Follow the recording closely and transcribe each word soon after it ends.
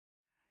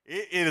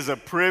It is a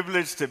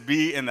privilege to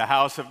be in the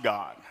house of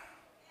God.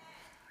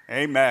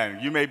 Amen.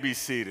 You may be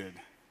seated.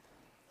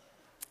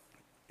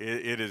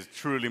 It is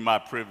truly my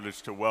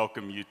privilege to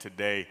welcome you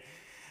today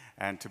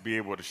and to be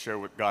able to share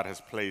what God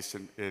has placed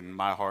in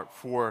my heart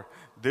for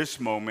this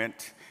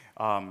moment.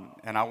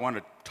 And I want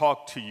to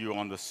talk to you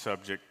on the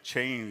subject,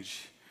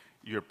 change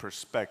your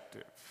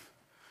perspective.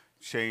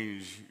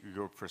 Change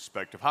your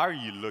perspective. How are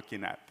you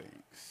looking at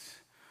things?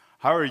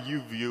 How are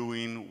you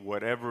viewing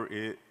whatever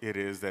it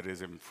is that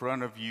is in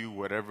front of you,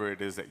 whatever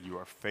it is that you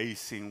are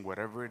facing,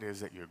 whatever it is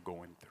that you're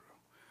going through?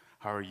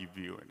 How are you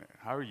viewing it?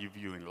 How are you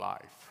viewing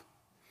life?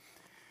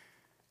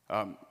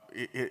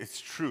 It's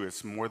true.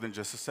 It's more than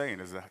just a saying.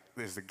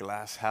 Is the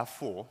glass half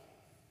full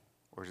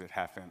or is it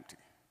half empty?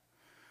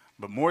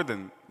 But more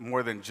than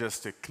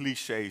just a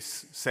cliche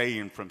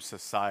saying from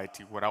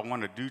society, what I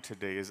want to do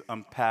today is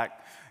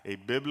unpack a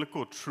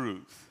biblical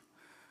truth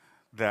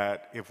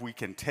that if we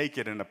can take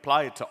it and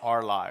apply it to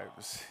our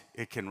lives,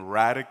 it can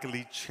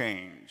radically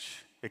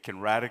change. It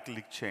can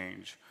radically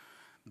change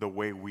the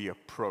way we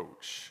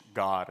approach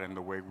God and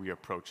the way we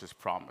approach His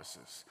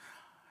promises.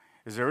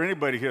 Is there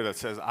anybody here that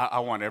says, I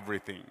want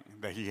everything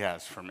that He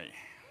has for me?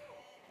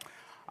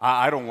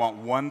 I don't want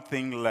one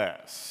thing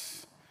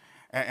less.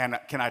 And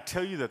can I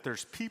tell you that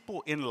there's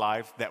people in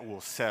life that will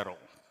settle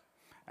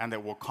and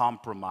that will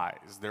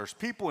compromise. There's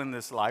people in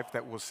this life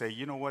that will say,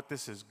 you know what,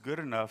 this is good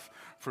enough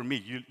for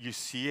me. You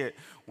see it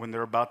when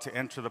they're about to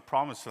enter the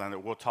promised land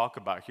that we'll talk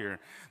about here.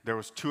 There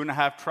was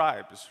 2.5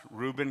 tribes,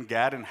 Reuben,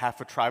 Gad, and half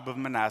a tribe of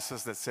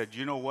Manasseh that said,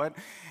 you know what,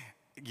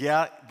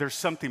 yeah, there's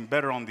something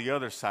better on the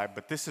other side,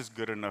 but this is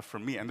good enough for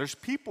me. And there's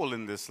people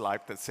in this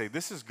life that say,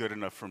 this is good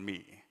enough for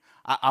me.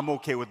 I'm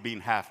okay with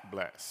being half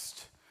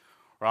blessed,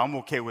 or I'm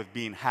okay with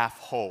being half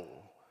whole.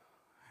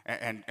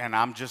 And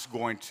I'm just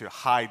going to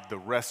hide the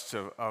rest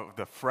of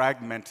the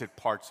fragmented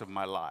parts of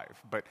my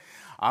life. But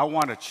I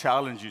want to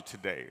challenge you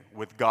today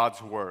with God's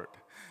word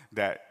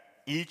that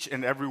each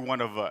and every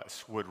one of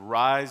us would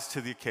rise to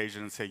the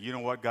occasion and say, you know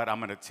what, God, I'm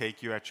going to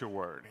take you at your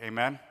word.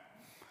 Amen?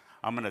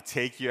 I'm going to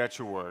take you at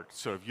your word.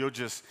 So if you'll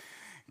just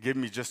give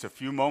me just a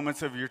few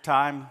moments of your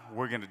time,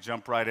 we're going to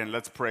jump right in.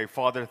 Let's pray.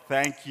 Father,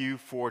 thank you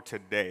for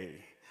today.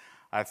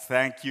 I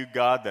thank you,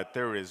 God, that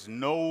there is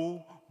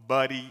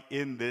nobody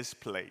in this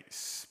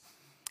place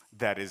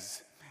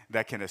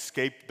that can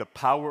escape the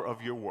power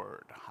of your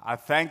word. I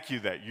thank you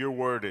that your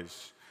word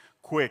is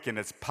quick and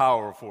it's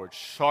powerful. It's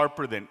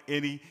sharper than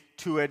any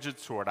two-edged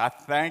sword. I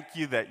thank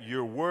you that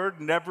your word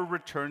never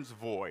returns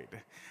void,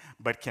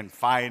 but can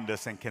find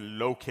us and can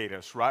locate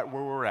us right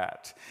where we're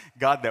at.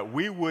 God, that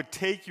we would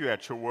take you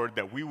at your word,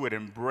 that we would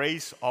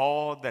embrace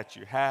all that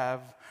you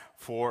have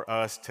for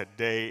us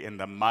today in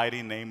the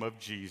mighty name of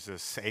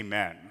Jesus.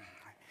 Amen.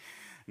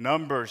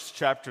 Numbers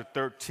chapter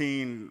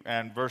 13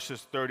 and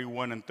verses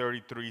 31 and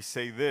 33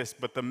 say this,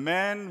 but the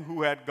men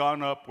who had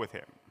gone up with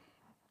him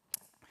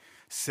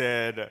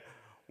said,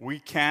 we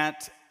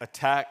can't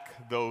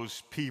attack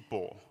those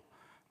people.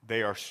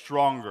 They are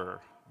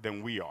stronger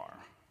than we are.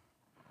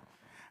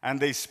 And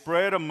they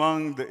spread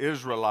among the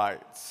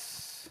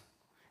Israelites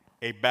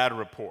a bad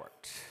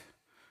report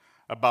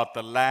about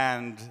the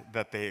land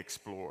that they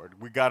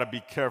explored. We got to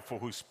be careful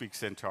who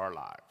speaks into our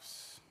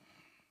lives.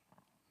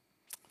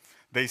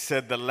 They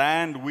said, the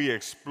land we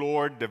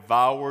explored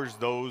devours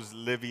those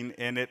living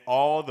in it.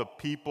 All the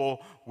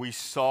people we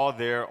saw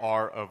there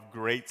are of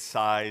great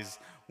size.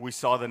 We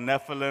saw the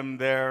Nephilim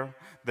there.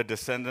 The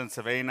descendants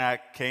of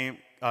Anak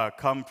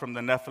come from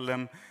the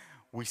Nephilim.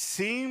 We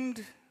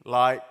seemed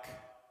like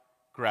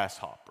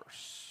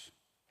grasshoppers.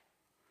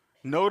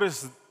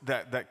 Notice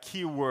that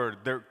key word.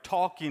 They're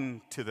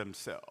talking to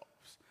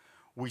themselves.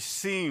 We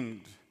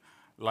seemed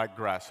like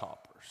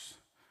grasshoppers.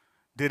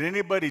 Did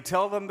anybody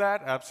tell them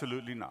that?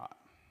 Absolutely not.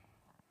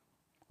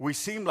 We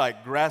seem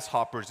like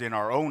grasshoppers in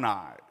our own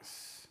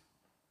eyes.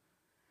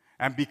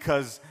 And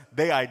because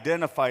they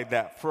identified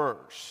that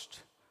first,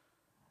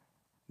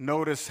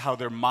 notice how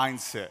their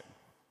mindset,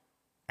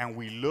 and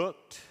we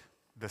looked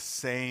the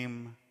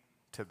same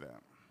to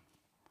them.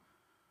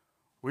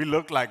 We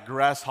looked like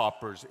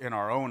grasshoppers in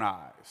our own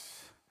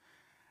eyes,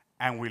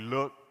 and we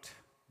looked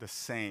the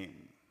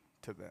same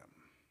to them.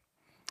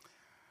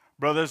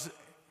 Brothers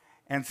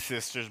and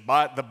sisters,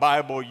 the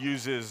Bible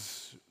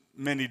uses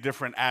many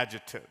different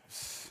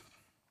adjectives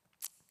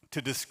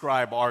to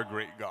describe our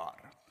great God.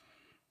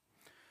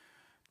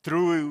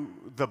 Through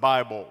the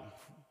Bible,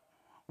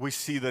 we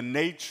see the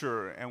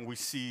nature and we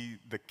see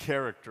the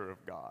character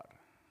of God.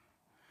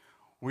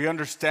 We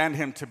understand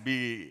him to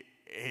be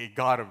a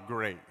God of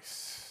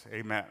grace,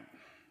 amen,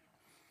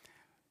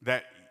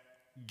 that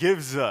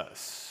gives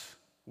us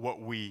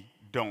what we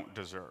don't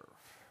deserve.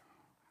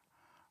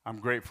 I'm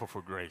grateful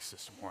for grace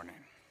this morning.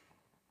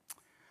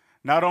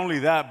 Not only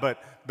that,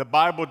 but the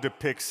Bible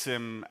depicts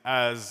him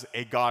as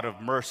a God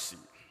of mercy.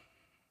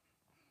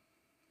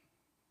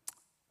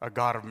 A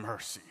God of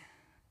mercy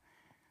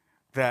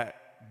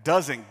that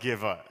doesn't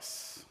give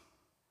us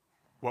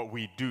what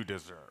we do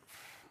deserve.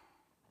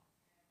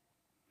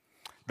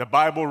 The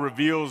Bible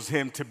reveals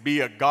him to be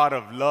a God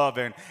of love,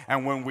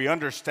 and when we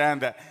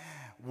understand that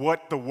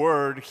what the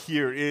word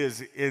here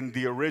is in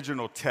the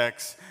original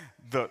text,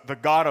 the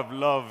God of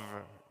love,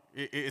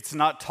 it's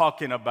not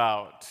talking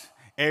about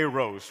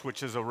eros,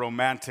 which is a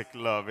romantic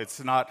love.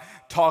 It's not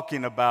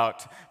talking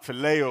about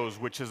phileos,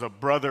 which is a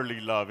brotherly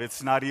love.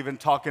 It's not even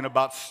talking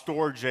about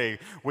storge,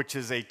 which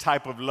is a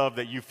type of love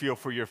that you feel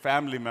for your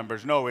family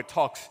members. No, it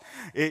talks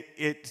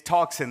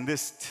in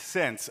this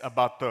sense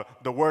about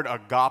the word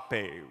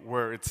agape,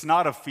 where it's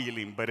not a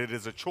feeling, but it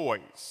is a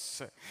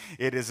choice.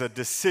 It is a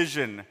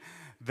decision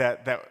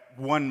that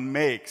one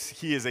makes.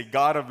 He is a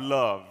God of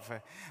love.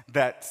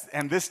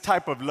 And this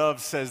type of love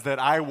says that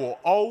I will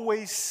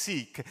always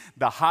seek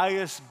the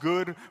highest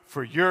good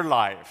for your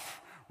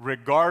life,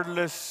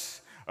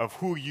 regardless of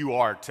who you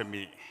are to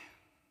me.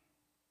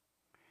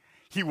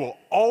 He will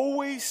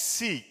always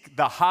seek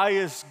the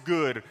highest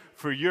good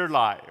for your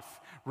life,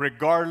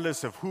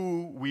 regardless of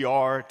who we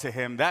are to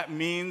him. That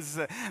means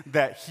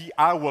that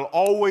I will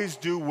always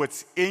do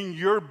what's in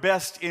your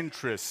best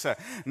interests,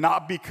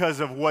 not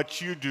because of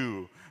what you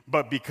do,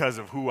 but because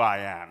of who I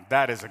am.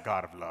 That is a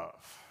God of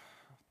love.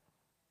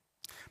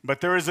 But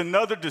there is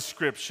another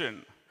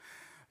description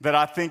that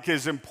I think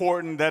is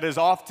important that is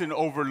often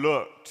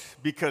overlooked,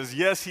 because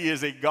yes, he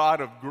is a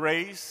God of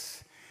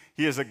grace,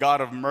 he is a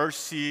God of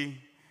mercy,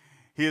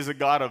 he is a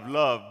God of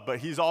love, but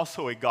he's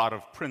also a God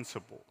of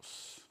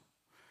principles.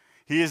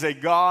 He is a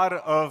God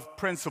of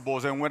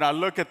principles, and when I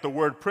look at the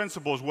word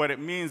principles, what it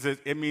means is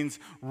it means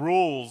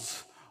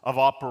rules of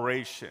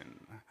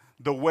operation,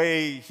 the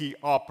way he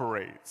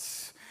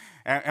operates.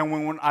 And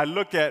when I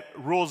look at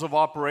rules of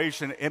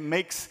operation, it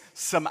makes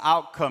some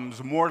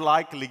outcomes more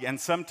likely and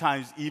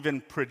sometimes even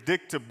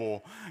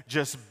predictable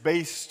just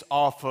based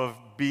off of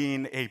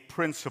being a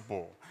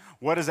principle.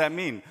 What does that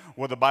mean?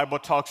 Well, the Bible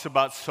talks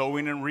about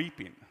sowing and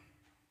reaping.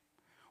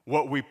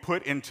 What we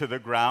put into the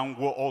ground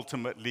will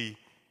ultimately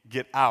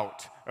get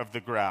out of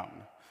the ground.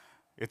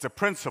 It's a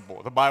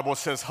principle. The Bible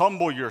says,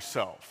 humble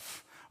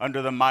yourself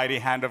under the mighty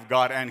hand of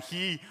God, and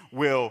he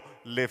will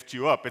lift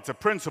you up. It's a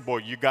principle.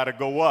 You got to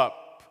go up.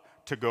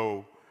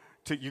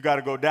 You got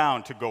to go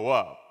down to go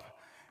up.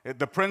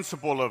 The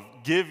principle of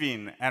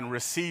giving and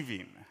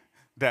receiving,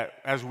 that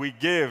as we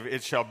give,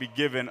 it shall be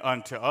given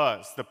unto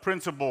us. The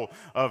principle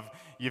of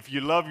if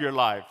you love your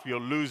life,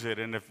 you'll lose it,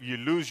 and if you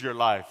lose your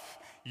life,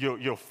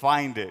 you'll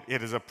find it.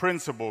 It is a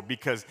principle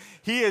because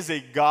he is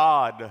a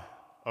God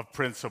of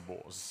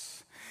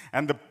principles.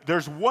 And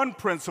there's one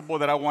principle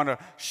that I want to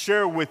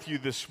share with you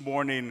this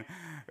morning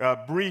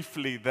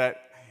briefly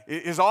that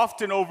is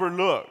often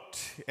overlooked,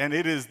 and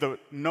it is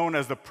known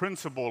as the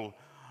principle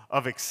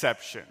of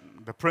exception.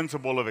 The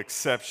principle of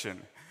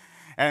exception.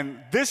 And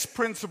this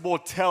principle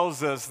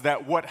tells us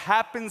that what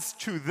happens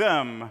to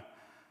them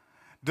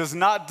does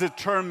not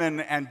determine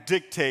and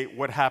dictate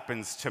what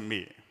happens to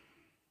me.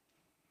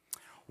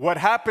 What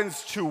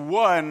happens to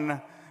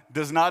one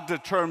does not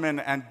determine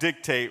and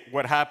dictate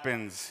what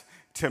happens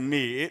to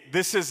me.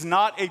 This is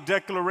not a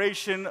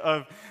declaration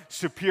of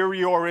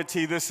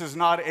superiority. This is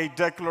not a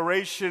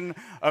declaration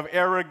of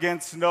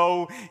arrogance.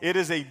 No, it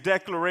is a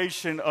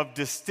declaration of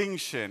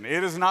distinction.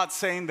 It is not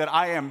saying that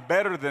I am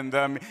better than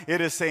them.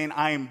 It is saying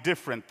I am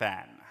different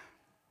than.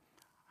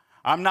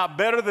 I'm not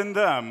better than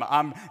them.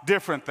 I'm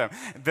different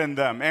than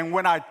them. And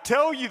when I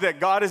tell you that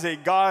God is a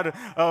God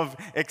of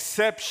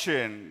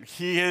exception,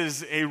 he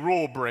is a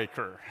rule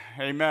breaker.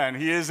 Amen.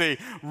 He is a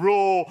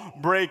rule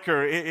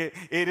breaker. It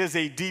is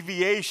a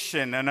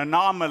deviation, an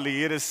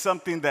anomaly. It is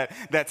something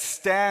that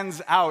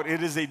stands out.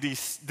 It is a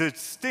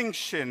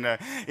distinction.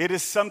 It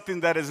is something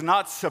that is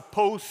not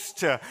supposed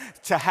to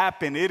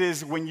happen. It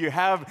is when you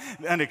have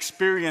an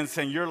experience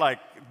and you're like,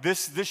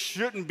 this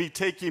shouldn't be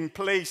taking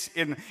place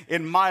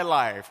in my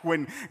life.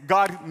 When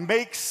God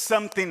makes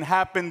something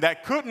happen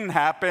that couldn't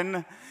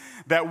happen,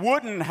 that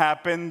wouldn't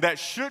happen, that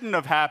shouldn't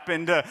have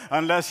happened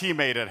unless he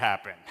made it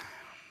happen.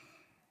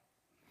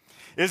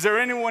 Is there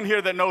anyone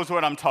here that knows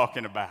what I'm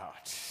talking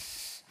about?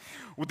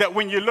 That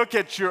when you look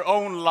at your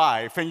own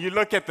life and you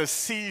look at the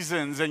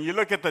seasons and you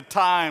look at the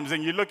times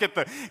and you look at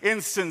the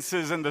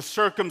instances and the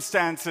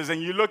circumstances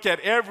and you look at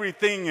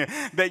everything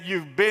that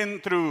you've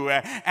been through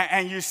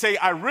and you say,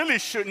 I really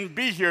shouldn't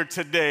be here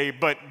today,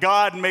 but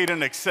God made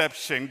an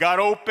exception. God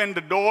opened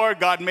the door.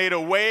 God made a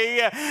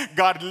way.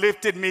 God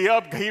lifted me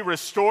up. He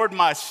restored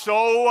my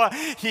soul.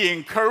 He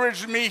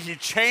encouraged me. He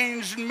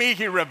changed me.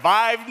 He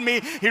revived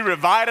me. He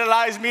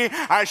revitalized me.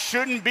 I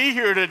shouldn't be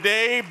here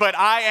today, but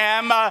I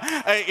am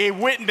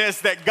a witness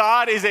that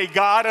God is a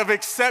God of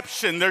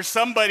exception. There's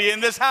somebody in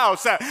this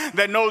house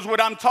that knows what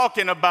I'm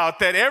talking about,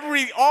 that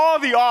all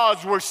the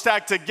odds were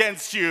stacked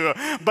against you,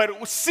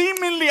 but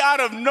seemingly out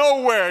of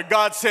nowhere,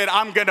 God said,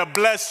 I'm going to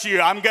bless you.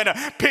 I'm going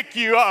to pick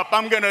you up.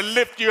 I'm going to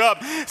lift you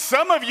up.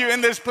 Some of you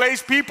in this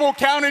place, people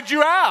counted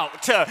you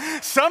out.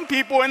 Some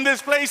people in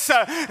this place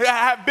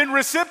have been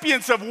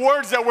recipients of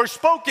words that were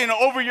spoken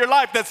over your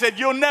life that said,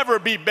 you'll never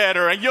be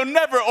better, and you'll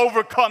never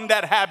overcome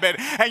that habit,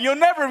 and you'll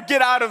never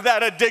get out of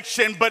that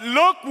addiction. But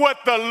look what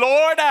the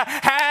Lord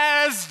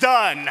has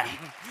done.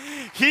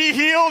 He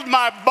healed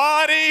my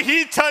body.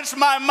 He touched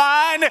my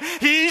mind.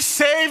 He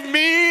saved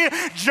me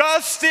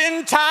just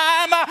in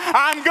time.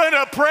 I'm going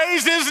to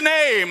praise his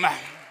name.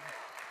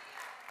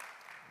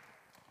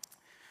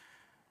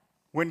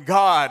 When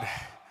God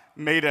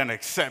made an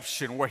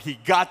exception where he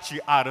got you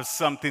out of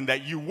something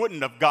that you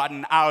wouldn't have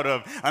gotten out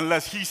of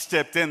unless he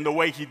stepped in the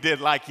way he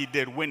did, like he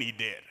did when he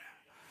did.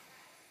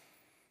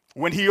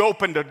 When he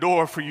opened a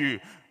door for you,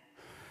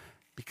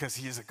 because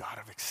he is a God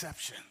of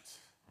exceptions.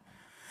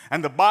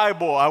 And the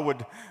Bible, I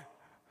would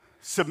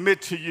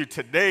submit to you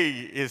today,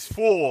 is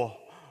full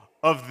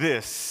of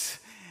this.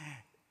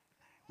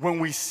 When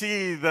we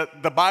see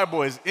that the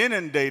Bible is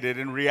inundated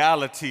in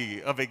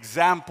reality of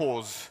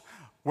examples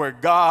where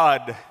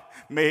God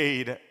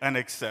made an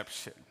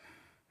exception.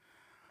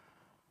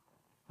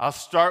 I'll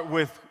start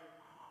with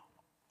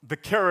the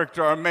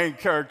character, our main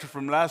character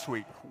from last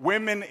week.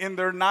 Women in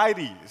their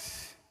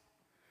 90s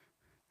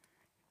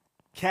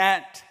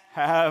can't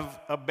have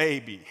a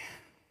baby.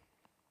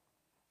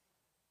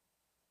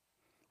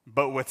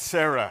 But with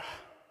Sarah,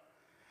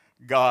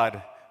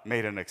 God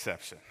made an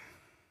exception.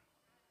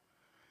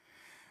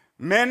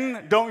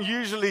 Men don't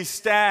usually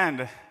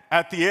stand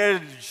at the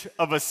edge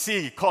of a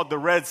sea called the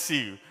Red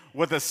Sea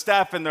with a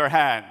staff in their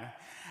hand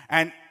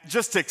and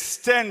just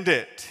extend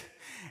it.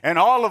 And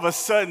all of a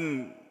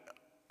sudden,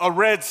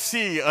 a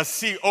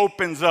sea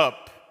opens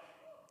up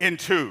in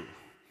two.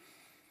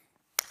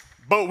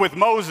 But with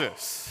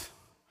Moses,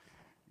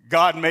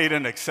 God made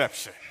an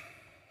exception.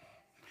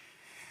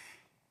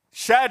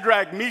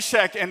 Shadrach,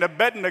 Meshach, and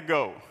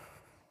Abednego,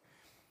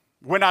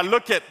 when I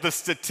look at the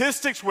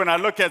statistics, when I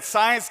look at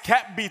science,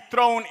 can't be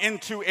thrown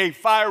into a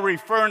fiery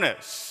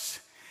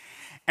furnace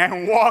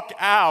and walk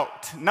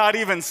out not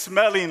even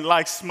smelling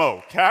like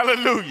smoke.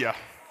 Hallelujah.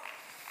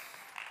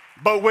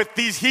 But with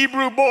these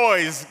Hebrew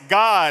boys,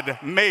 God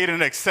made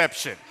an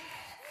exception.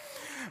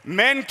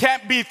 Men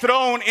can't be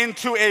thrown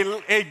into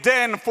a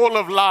den full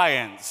of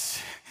lions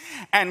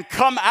and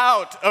come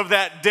out of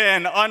that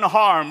den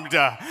unharmed.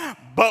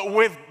 But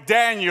with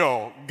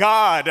Daniel,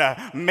 God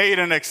made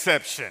an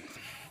exception.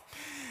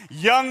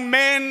 Young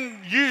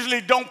men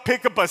usually don't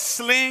pick up a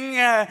sling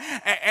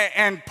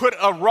and put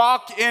a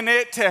rock in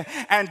it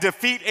and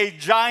defeat a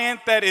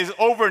giant that is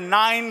over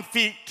 9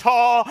 feet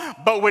tall.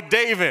 But with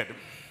David,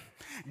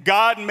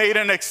 God made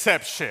an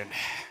exception.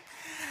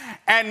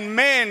 And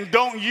men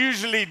don't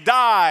usually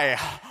die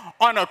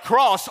on a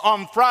cross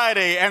on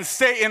Friday and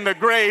stay in the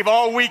grave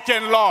all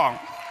weekend long.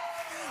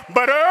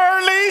 But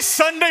early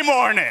Sunday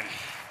morning,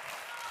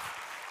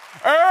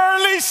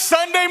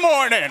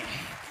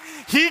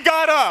 he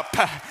got up.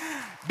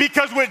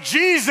 Because with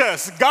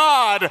Jesus,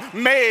 God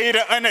made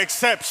an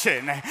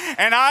exception.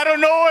 And I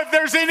don't know if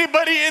there's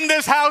anybody in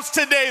this house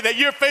today that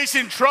you're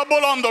facing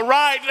trouble on the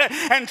right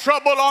and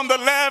trouble on the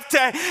left,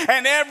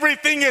 and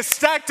everything is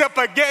stacked up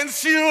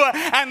against you,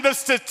 and the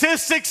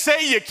statistics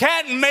say you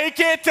can't make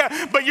it,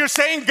 but you're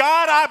saying,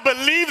 God, I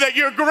believe that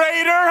you're greater.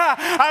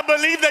 I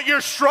believe that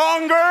you're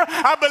stronger.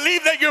 I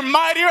believe that you're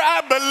mightier.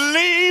 I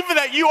believe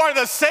that you are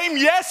the same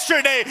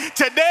yesterday,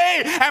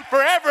 today, and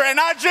forever. And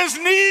I just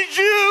need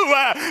you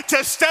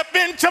to step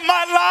into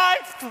my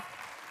life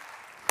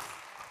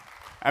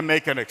and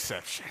make an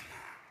exception.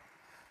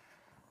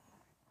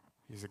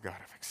 He's a God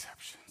of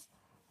exceptions.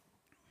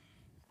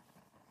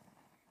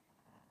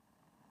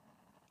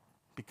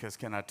 Because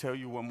can I tell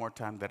you one more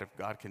time that if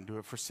God can do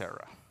it for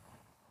Sarah,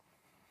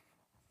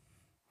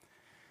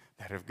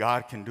 that if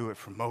God can do it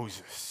for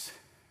Moses,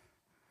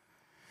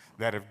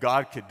 that if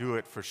God could do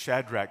it for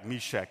Shadrach,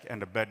 Meshach,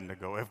 and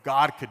Abednego, if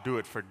God could do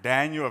it for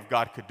Daniel, if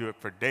God could do it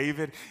for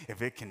David,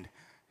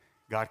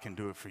 God can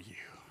do it for you.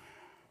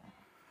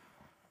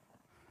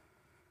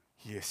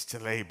 He is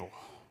still able.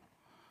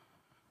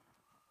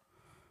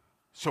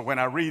 So when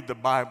I read the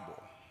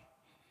Bible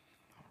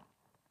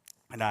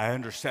and I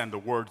understand the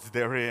words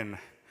therein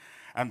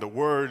and the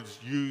words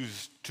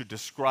used to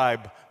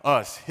describe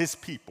us, his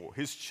people,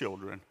 his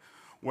children,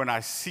 when I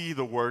see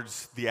the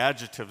words, the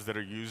adjectives that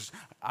are used,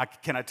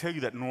 can I tell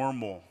you that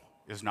normal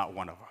is not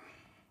one of them?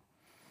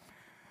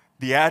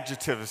 The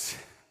adjectives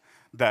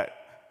that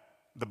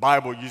the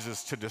Bible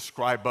uses to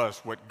describe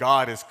us, what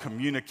God is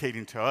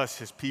communicating to us,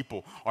 his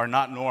people, are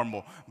not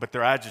normal, but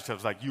they're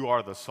adjectives like you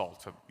are the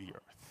salt of the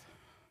earth.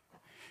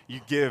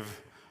 You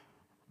give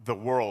the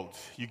world,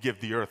 you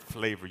give the earth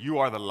flavor. You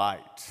are the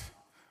light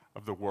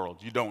of the world.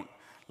 You don't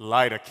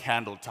light a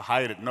candle to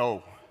hide it.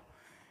 No,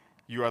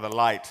 you are the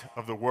light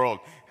of the world.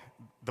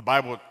 The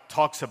Bible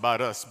talks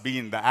about us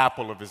being the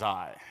apple of his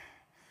eye.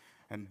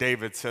 And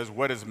David says,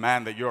 what is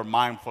man that you're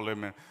mindful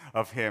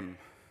of him?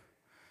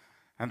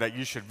 And that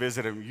you should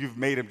visit him. You've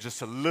made him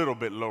just a little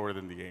bit lower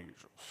than the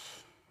angels.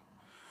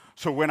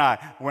 So when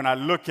I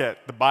look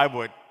at the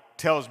Bible, it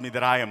tells me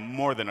that I am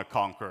more than a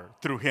conqueror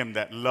through him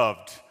that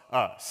loved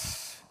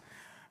us.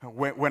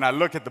 When I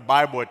look at the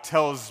Bible, it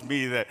tells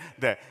me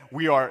that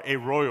we are a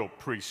royal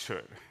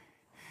priesthood.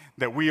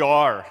 that we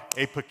are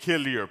a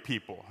peculiar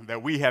people,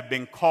 that we have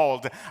been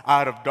called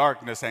out of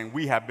darkness and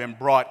we have been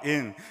brought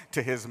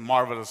into his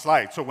marvelous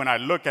light. So when I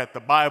look at the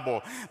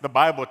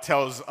Bible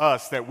tells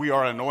us that we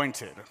are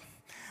anointed,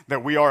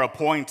 that we are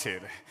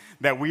appointed,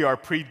 that we are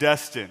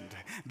predestined,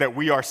 that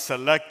we are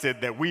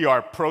selected, that we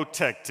are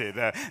protected,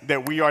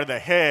 that we are the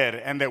head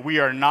and that we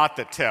are not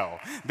the tail,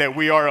 that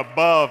we are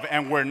above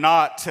and we're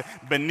not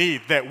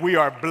beneath, that we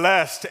are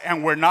blessed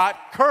and we're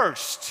not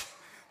cursed.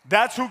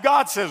 That's who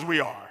God says we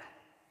are.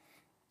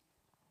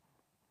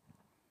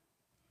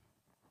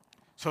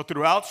 So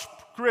throughout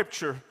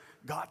Scripture,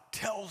 God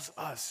tells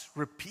us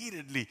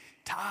repeatedly,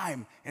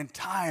 time and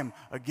time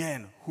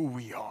again, who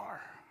we are.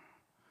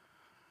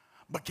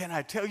 But can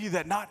I tell you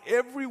that not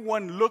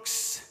everyone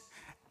looks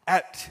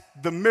at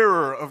the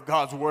mirror of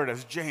God's word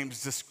as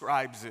James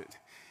describes it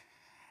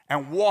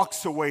and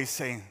walks away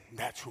saying,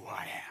 that's who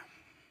I am.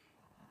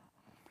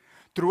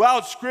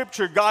 Throughout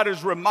Scripture, God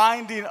is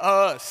reminding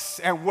us,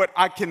 and what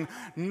I can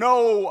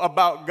know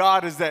about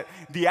God is that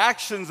the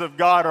actions of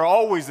God are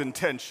always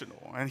intentional.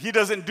 And he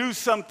doesn't do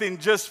something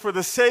just for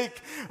the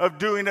sake of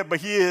doing it,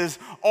 but he is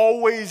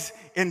always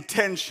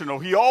intentional.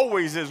 He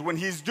always is. When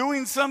he's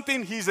doing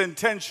something, he's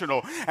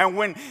intentional. And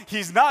when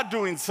he's not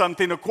doing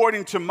something,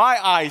 according to my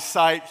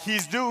eyesight,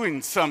 he's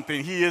doing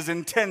something. He is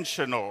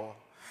intentional.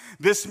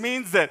 This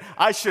means that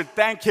I should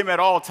thank him at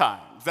all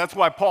times. That's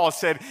why Paul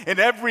said, in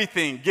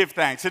everything, give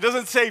thanks. It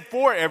doesn't say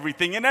for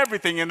everything, in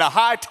everything. In the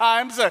high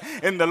times,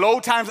 in the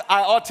low times,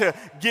 I ought to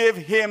give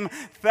him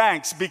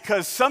thanks.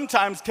 Because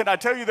sometimes, can I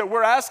tell you that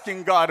we're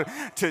asking God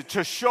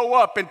to show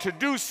up and to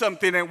do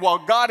something, and while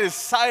God is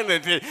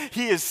silent,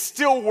 he is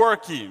still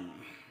working.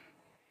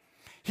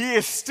 He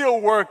is still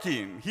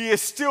working. He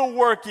is still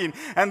working.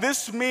 And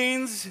this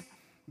means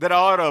that I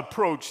ought to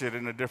approach it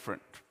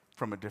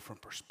from a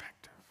different perspective.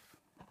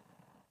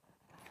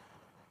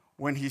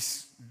 When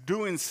he's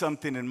doing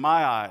something in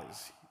my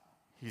eyes,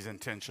 he's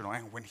intentional.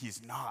 And when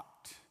he's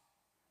not,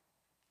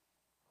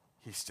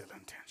 he's still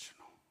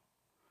intentional.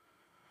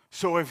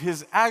 So if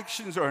his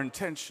actions are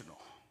intentional,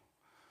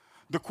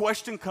 the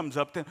question comes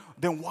up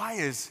then why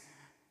is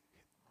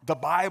the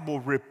Bible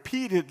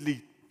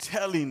repeatedly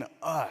telling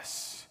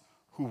us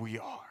who we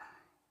are?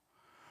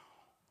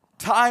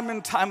 Time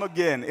and time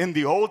again in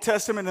the Old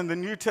Testament and the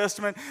New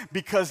Testament,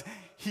 because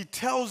he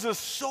tells us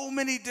so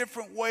many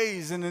different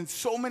ways and in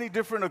so many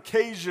different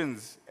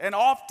occasions. And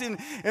often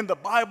in the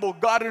Bible,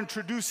 God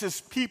introduces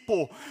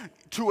people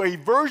to a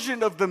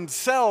version of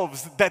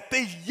themselves that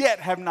they yet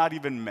have not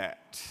even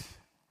met.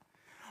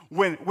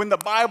 When the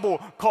Bible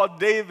called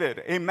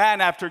David a man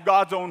after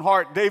God's own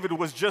heart, David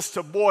was just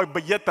a boy,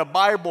 but yet the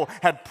Bible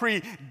had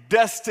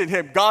predestined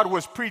him. God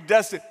was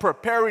predestined,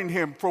 preparing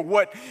him for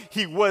what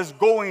he was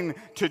going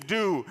to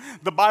do.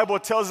 The Bible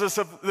tells us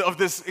of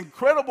this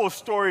incredible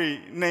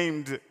story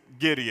named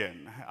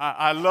Gideon.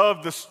 I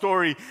love the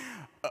story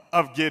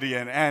of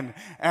Gideon. And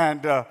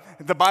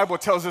the Bible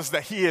tells us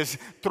that he is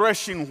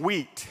threshing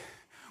wheat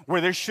where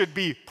there should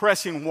be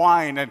pressing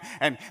wine.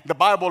 And the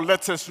Bible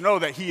lets us know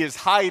that he is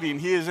hiding.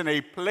 He is in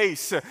a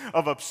place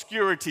of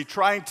obscurity,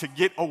 trying to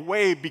get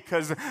away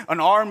because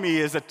an army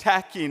is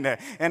attacking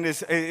and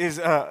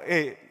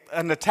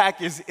an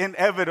attack is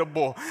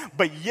inevitable.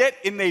 But yet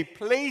in a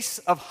place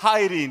of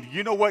hiding,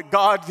 you know what?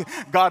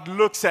 God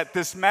looks at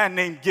this man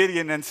named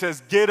Gideon and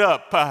says, get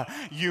up,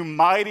 you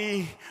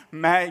mighty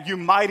man, you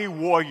mighty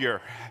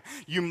warrior.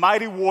 You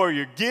mighty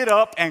warrior, get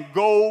up and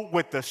go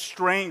with the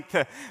strength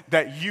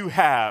that you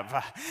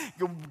have.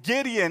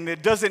 Gideon,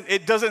 it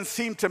doesn't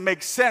seem to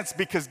make sense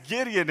because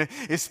Gideon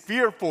is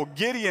fearful.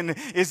 Gideon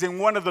is in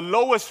one of the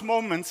lowest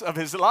moments of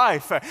his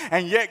life.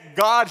 And yet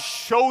God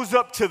shows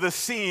up to the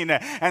scene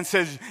and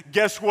says,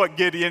 guess what,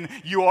 Gideon?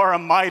 You are a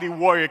mighty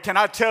warrior. Can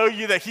I tell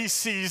you that he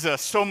sees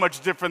us so much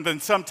different than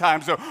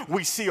sometimes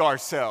we see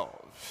ourselves?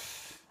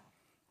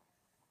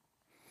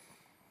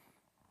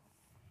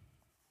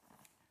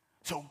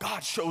 So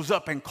God shows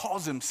up and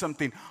calls him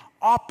something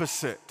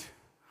opposite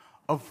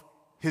of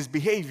his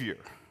behavior.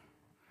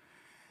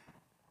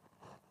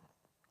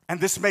 And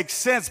this makes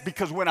sense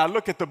because when I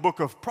look at the book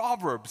of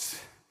Proverbs,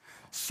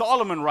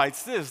 Solomon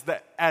writes this,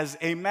 that as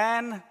a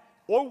man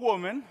or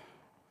woman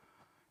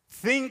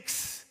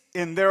thinks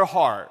in their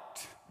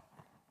heart,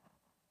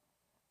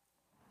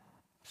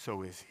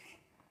 so is he.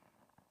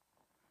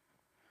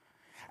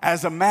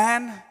 As a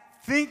man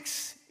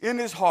thinks in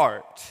his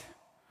heart,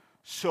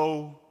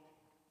 so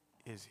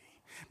is he.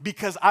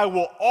 Because I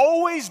will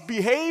always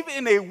behave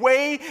in a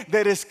way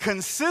that is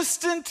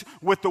consistent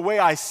with the way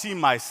I see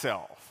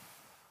myself.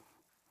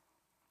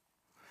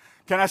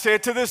 Can I say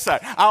it to this side?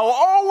 I'll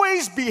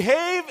always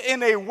behave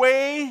in a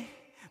way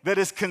that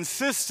is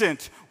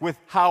consistent with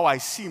how I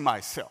see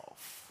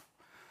myself.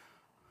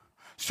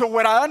 So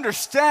what I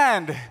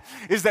understand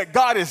is that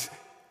God is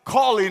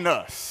calling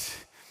us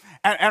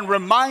and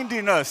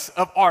reminding us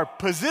of our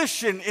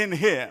position in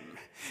him,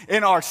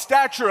 in our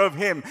stature of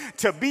him,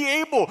 to be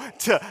able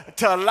to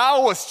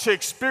allow us to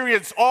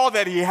experience all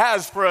that he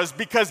has for us.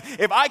 Because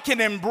if I can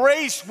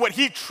embrace what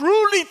he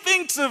truly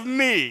thinks of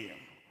me,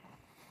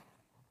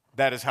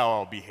 that is how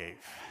I'll behave.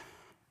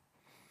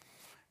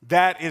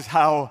 that is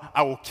how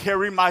I will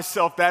carry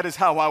myself. That is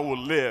how I will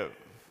live.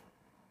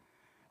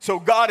 So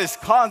God is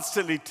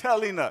constantly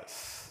telling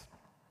us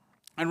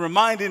and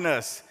reminding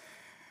us,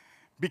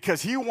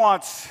 because he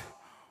wants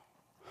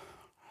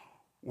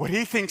what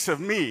he thinks of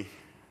me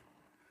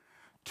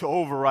to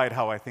override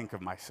how I think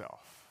of myself.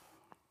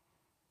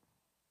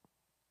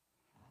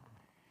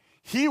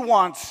 He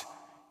wants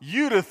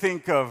you to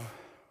think of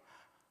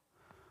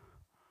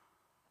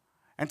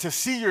and to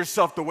see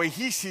yourself the way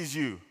he sees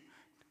you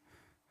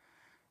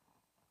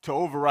to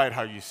override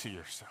how you see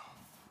yourself.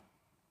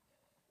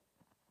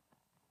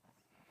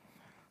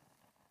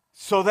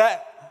 So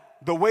that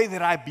the way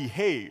that I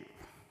behave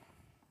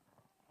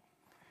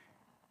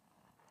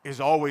is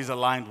always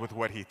aligned with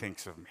what he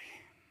thinks of me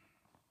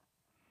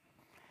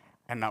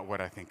and not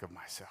what I think of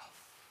myself.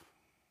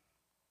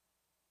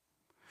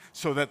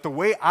 So that the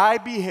way I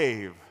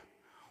behave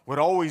would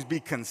always be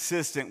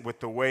consistent with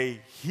the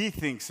way he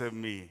thinks of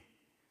me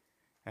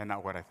and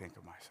not what I think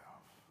of myself.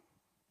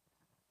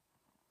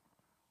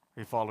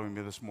 Are you following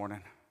me this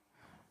morning?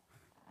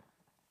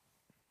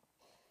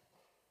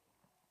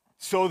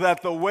 So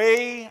that the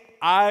way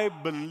I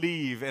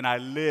believe and I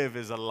live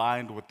is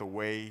aligned with the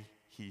way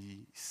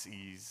he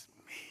sees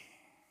me.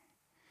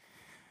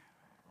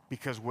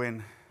 Because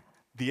when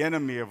the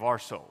enemy of our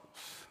souls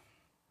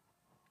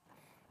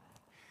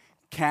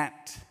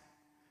can't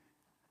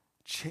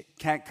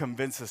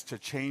convince us to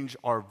change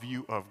our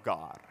view of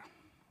God,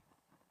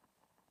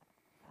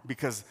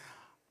 because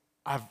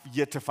I've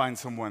yet to find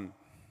someone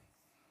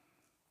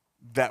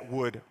that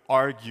would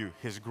argue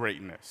his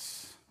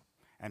greatness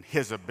and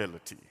his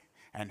ability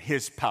and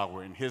his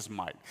power and his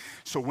might.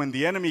 So when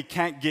the enemy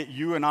can't get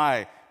you and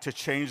I to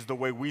change the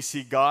way we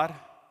see God,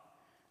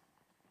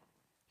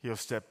 he'll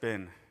step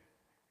in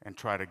and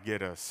try to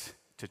get us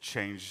to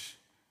change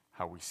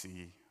how we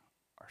see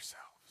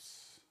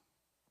ourselves.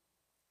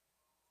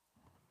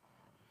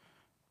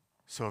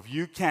 So if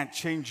you can't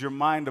change your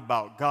mind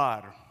about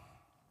God,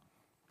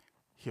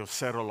 he'll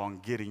settle on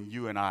getting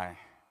you and I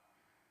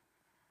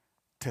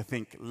to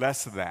think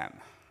less than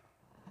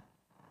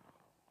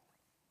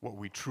what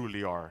we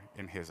truly are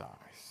in his eyes.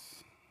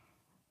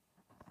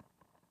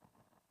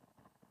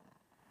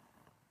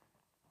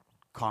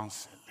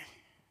 Constantly,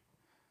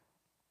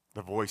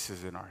 the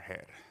voices in our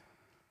head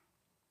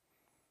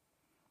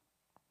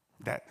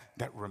that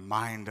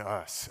remind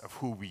us of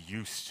who we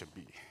used to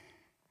be.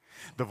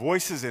 The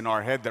voices in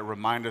our head that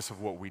remind us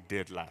of what we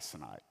did last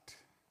night.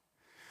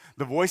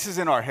 The voices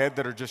in our head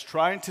that are just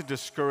trying to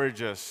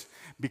discourage us,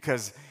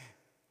 because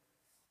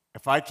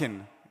if I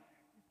can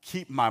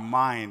keep my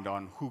mind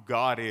on who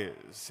God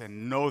is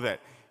and know that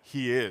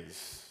he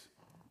is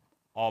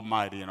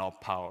almighty and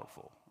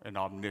all-powerful and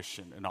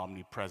omniscient and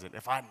omnipresent,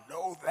 if I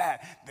know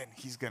that, then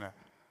he's going to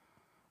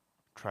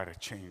try to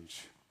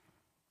change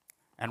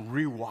and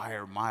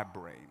rewire my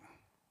brain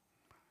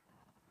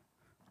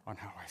on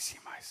how I see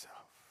myself.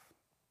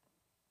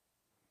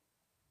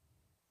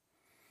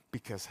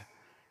 Because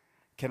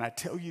can I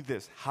tell you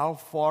this? How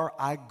far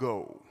I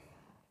go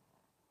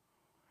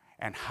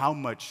and how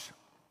much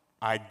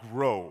I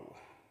grow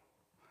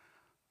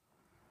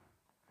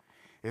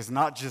is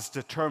not just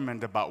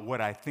determined about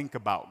what I think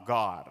about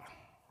God,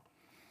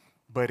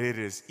 but it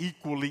is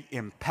equally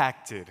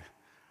impacted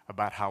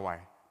about how I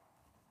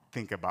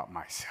think about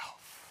myself.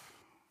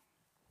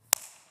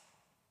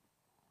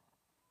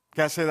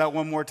 Can I say that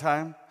one more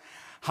time?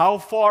 How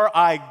far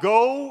I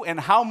go and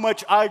how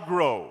much I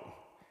grow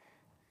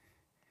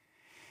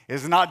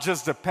is not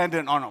just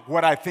dependent on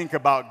what I think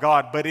about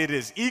God, but it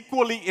is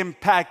equally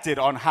impacted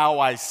on how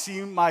I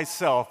see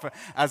myself.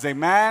 As a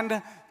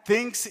man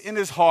thinks in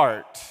his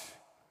heart,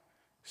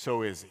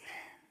 so is he.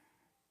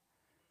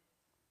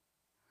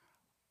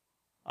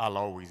 I'll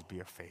always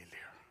be a failure.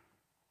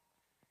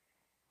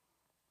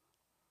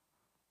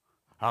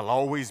 I'll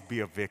always be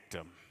a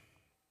victim.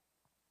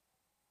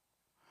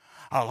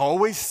 I'll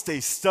always stay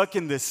stuck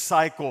in this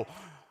cycle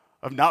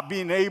of not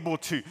being able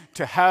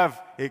to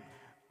have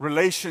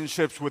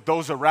relationships with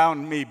those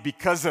around me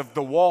because of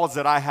the walls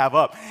that I have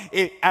up.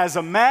 As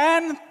a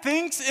man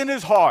thinks in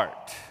his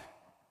heart,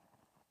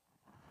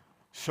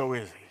 so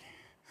is he.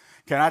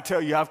 Can I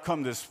tell you, I've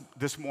come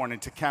this morning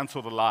to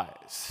cancel the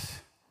lies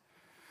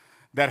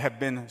that have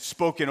been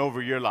spoken over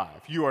your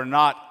life. You are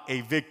not a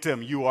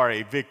victim, you are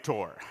a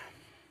victor.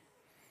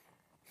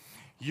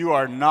 You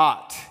are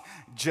not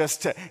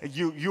just,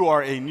 you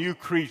are a new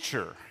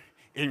creature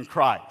in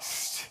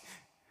Christ.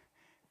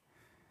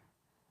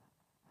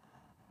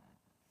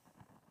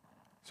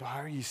 So how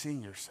are you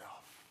seeing yourself?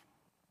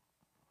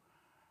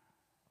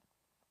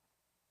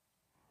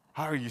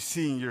 How are you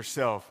seeing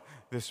yourself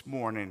this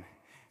morning?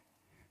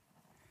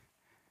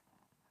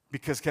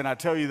 Because can I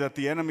tell you that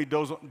the enemy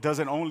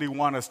doesn't only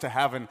want us to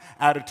have an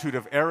attitude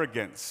of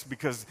arrogance,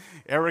 because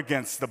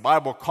arrogance, the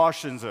Bible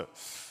cautions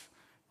us.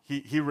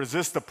 He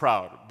resists the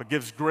proud, but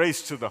gives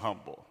grace to the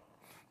humble.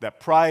 That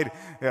pride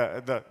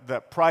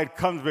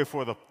comes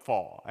before the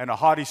fall, and a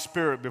haughty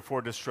spirit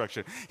before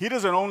destruction. He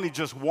doesn't only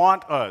just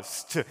want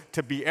us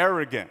to be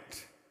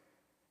arrogant,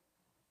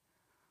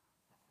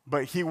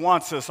 But he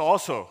wants us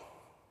also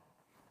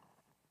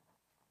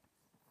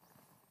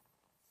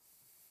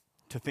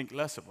to think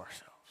less of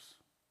ourselves.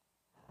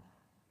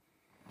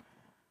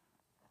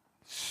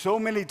 So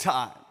many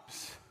times,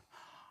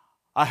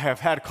 I have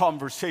had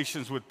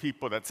conversations with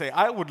people that say,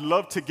 I would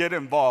love to get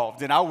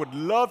involved, and I would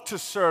love to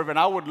serve, and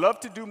I would love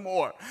to do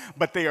more,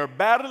 but they are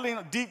battling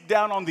deep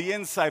down on the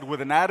inside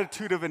with an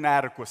attitude of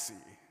inadequacy.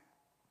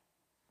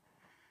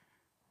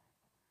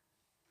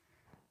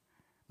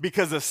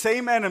 Because the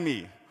same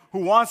enemy who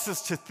wants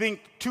us to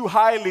think too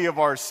highly of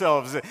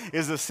ourselves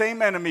is the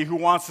same enemy who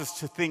wants us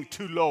to think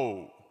too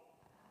low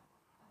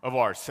of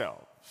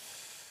ourselves.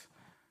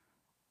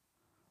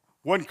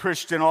 One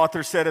Christian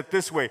author said it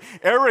this way: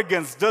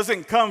 arrogance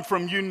doesn't come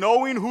from you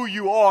knowing who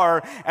you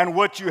are and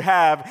what you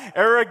have.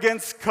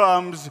 Arrogance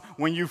comes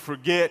when you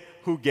forget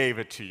who gave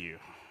it to you.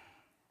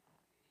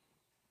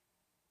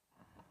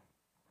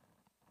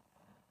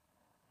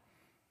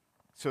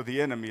 So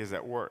the enemy is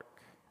at work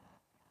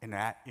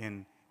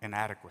in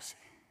inadequacy.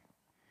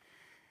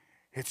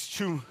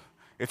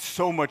 It's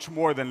so much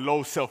more than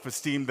low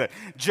self-esteem, that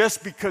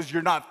just because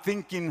you're not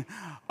thinking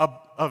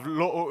of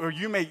low, or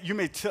you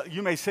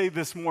may say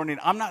this morning,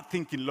 I'm not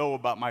thinking low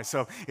about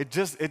myself.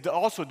 It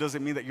also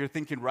doesn't mean that you're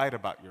thinking right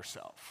about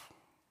yourself.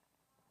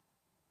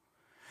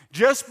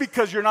 Just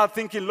because you're not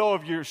thinking low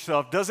of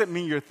yourself doesn't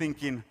mean you're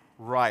thinking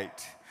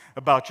right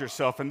about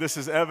yourself. And this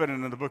is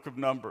evident in the book of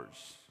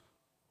Numbers.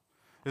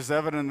 This is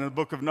evident in the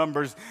book of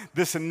Numbers.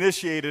 This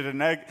initiated in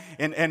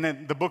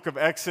the book of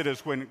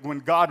Exodus when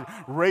God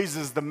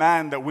raises the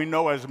man that we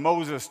know as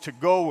Moses to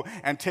go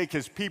and take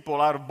his people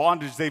out of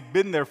bondage. They've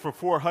been there for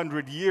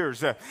 400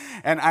 years.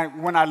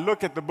 When I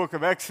look at the book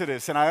of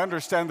Exodus, and I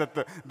understand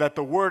that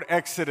the word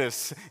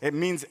Exodus, it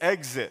means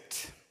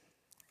exit.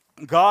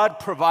 God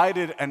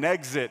provided an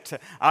exit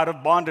out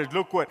of bondage.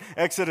 Look what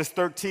Exodus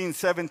 13,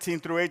 17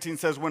 through 18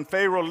 says. When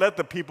Pharaoh let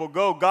the people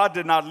go, God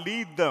did not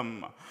lead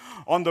them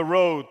on the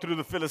road through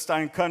the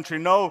Philistine country.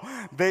 No,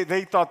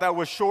 they thought that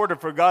was shorter,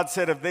 for God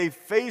said if they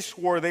face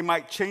war, they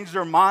might change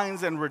their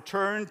minds and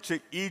return to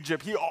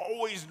Egypt. He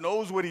always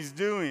knows what he's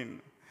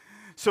doing.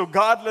 So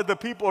God led the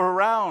people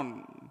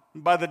around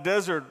by the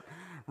desert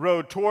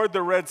road toward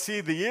the Red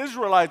Sea. The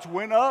Israelites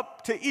went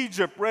up to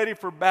Egypt ready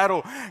for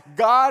battle.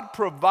 God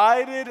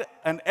provided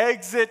an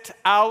exit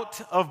out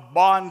of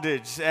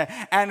bondage.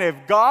 And if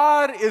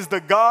God is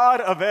the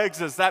God of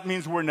exits, that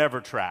means we're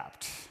never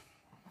trapped.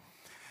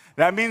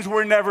 That means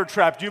we're never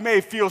trapped. You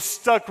may feel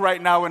stuck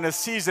right now in a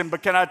season,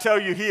 but can I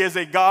tell you, He is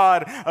a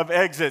God of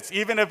exits.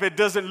 Even if it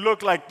doesn't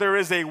look like there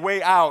is a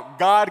way out,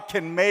 God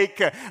can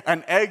make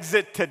an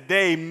exit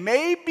today.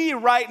 Maybe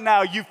right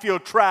now you feel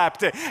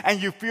trapped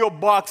and you feel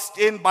boxed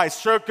in by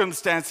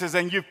circumstances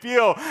and you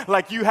feel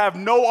like you have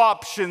no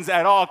options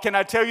at all. Can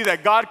I tell you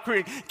that God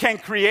can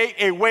create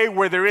a way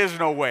where there is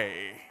no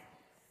way?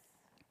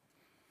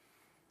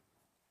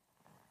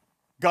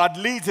 God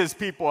leads His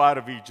people out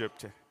of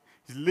Egypt.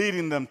 He's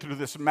leading them through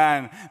this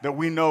man that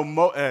we know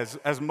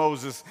as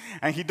Moses.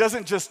 And He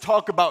doesn't just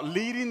talk about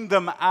leading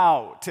them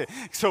out.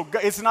 So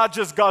it's not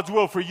just God's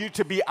will for you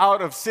to be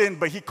out of sin,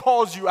 but He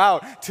calls you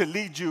out to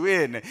lead you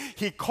in.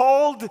 He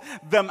called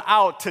them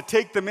out to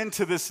take them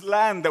into this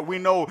land that we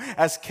know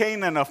as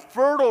Canaan, a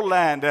fertile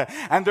land.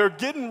 And they're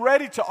getting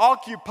ready to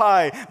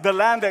occupy the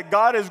land that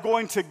God is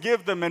going to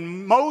give them.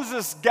 And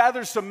Moses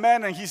gathers some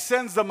men and he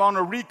sends them on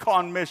a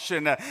recon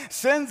mission,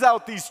 sends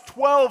out these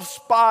 12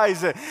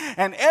 spies,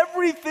 and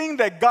everything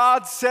that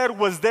God said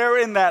was there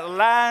in that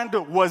land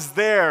was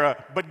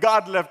there, but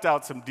God left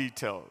out some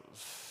details.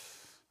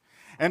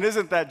 And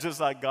isn't that just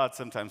like God?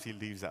 Sometimes He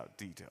leaves out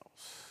details.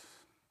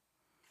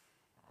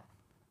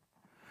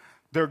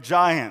 There are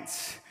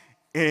giants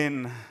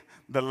in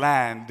the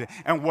land,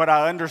 and what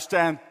I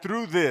understand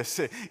through this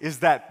is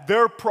that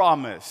their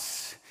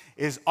promise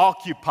is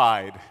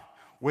occupied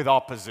with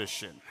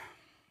opposition.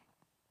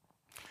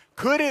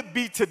 Could it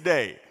be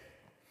today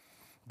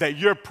that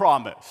your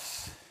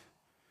promise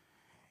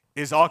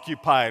is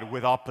occupied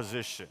with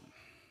opposition?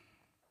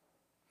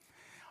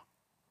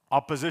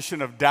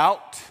 Opposition of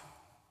doubt,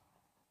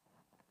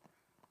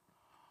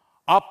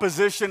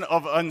 opposition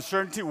of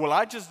uncertainty. Well,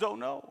 I just don't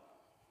know.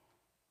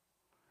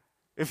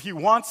 If He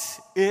wants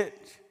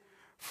it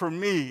for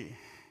me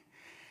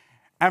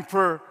and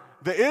for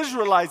the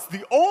Israelites,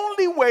 the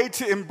only way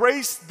to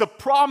embrace the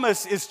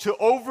promise is to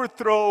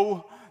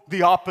overthrow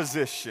the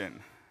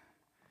opposition.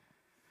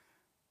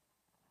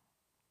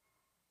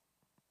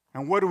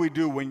 And what do we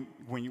do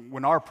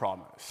when our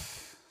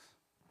promise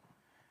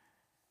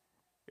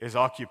is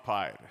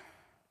occupied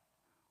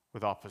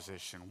with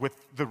opposition, with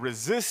the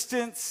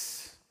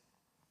resistance?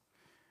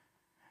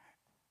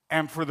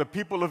 And for the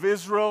people of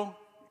Israel,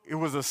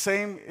 it's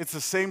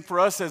the same for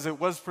us as it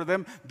was for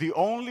them. The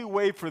only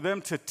way for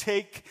them to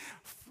take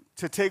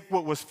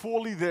what was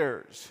fully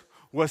theirs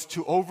was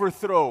to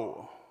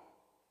overthrow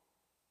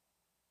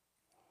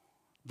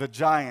the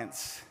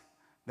giants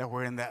that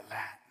were in that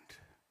land.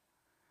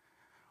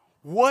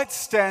 What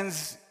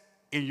stands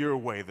in your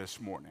way this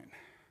morning?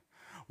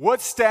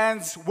 What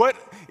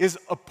is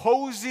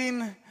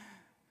opposing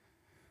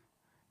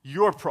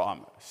your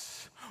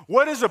promise?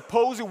 What is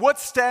opposing? What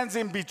stands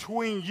in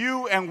between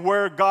you and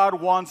where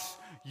God wants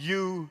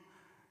you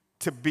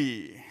to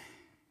be?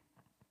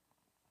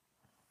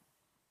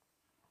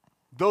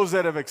 Those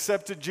that have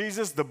accepted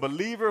Jesus, the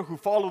believer who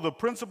follow the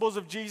principles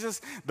of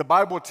Jesus, the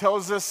Bible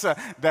tells us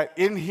that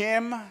in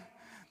Him,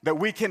 that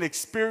we can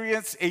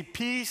experience a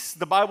peace,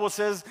 the Bible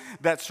says,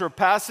 that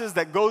surpasses,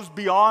 that goes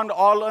beyond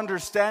all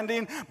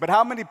understanding. But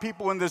how many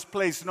people in this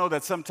place know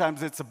that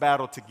sometimes it's a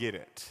battle to get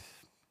it?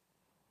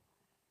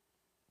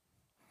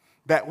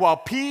 That while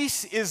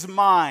peace is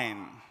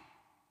mine,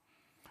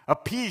 a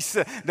peace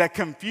that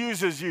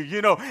confuses you.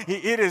 You know,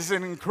 it is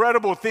an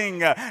incredible thing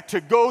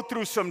to go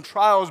through some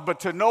trials, but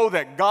to know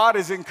that God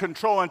is in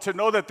control and to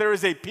know that there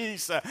is a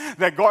peace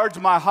that guards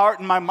my heart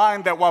and my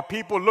mind, that while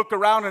people look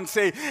around and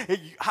say,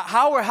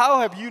 how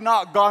have you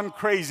not gone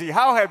crazy?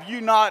 How have you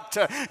not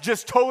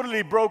just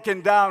totally broken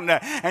down?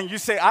 And you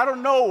say, I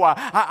don't know,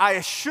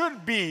 I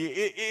should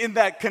be in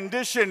that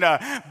condition,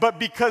 but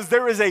because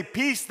there is a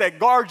peace that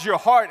guards your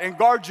heart and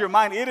guards your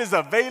mind, it is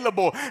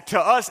available to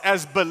us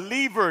as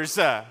believers.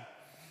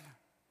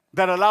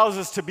 That allows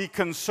us to be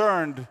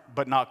concerned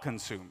but not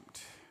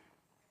consumed.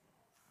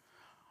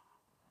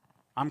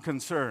 I'm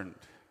concerned,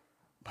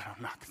 but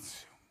I'm not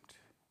consumed.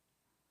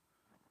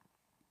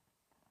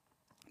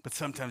 But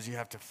sometimes you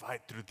have to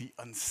fight through the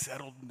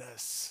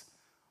unsettledness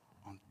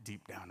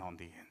deep down on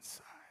the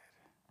inside.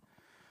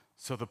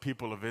 So the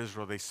people of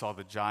Israel, they saw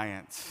the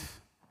giants.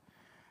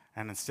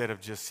 And instead of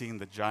just seeing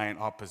the giant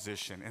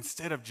opposition,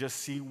 instead of just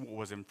seeing what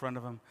was in front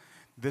of them,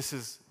 this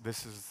is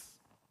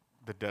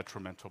the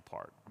detrimental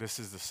part. This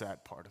is the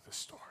sad part of the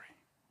story.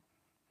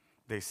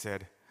 They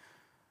said,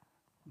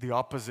 the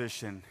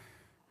opposition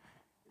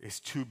is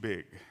too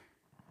big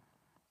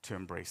to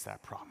embrace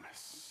that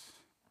promise.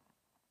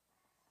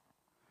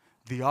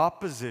 The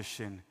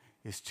opposition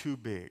is too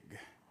big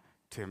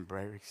to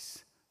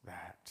embrace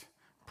that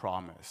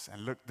promise.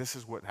 And look, this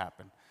is what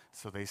happened.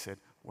 So they said,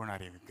 we're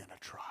not even going to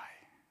try.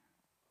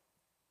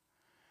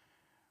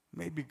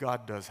 Maybe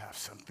God does have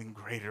something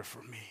greater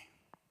for me.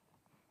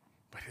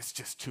 But it's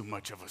just too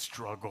much of a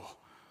struggle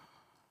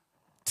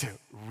to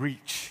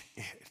reach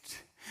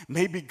it.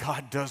 Maybe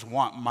God does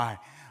want my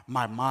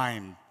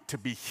mind to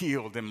be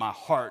healed and my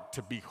heart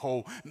to be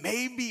whole.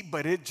 Maybe,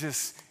 but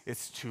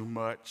it's too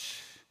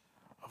much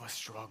of a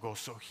struggle.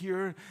 So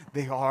here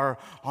they are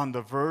on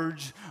the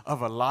verge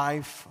of a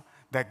life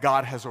that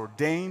God has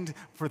ordained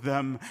for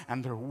them,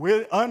 and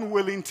they're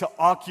unwilling to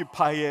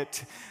occupy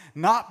it,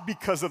 not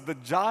because of the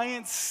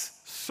giants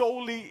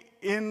solely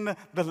in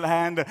the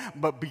land,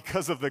 but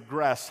because of the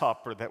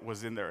grasshopper that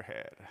was in their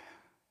head.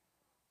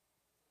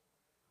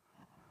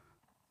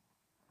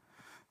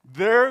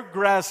 Their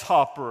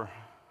grasshopper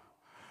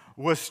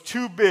was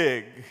too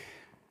big.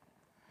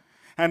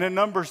 And in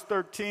Numbers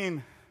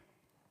 13,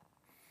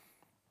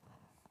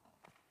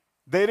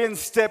 they didn't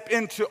step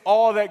into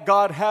all that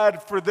God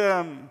had for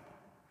them.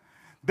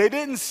 They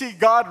didn't see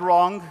God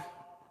wrong.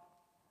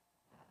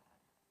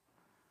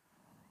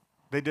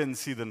 They didn't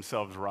see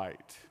themselves right.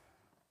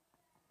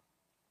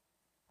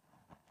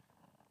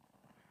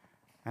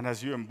 And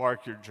as you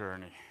embark your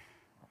journey,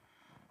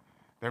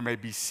 there may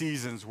be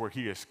seasons where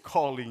He is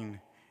calling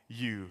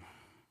you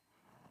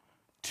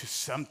to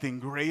something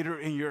greater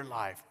in your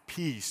life,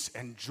 peace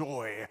and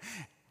joy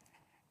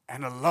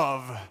and a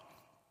love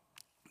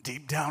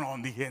deep down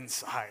on the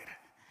inside.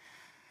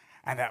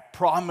 And that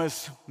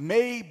promise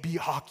may be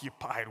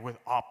occupied with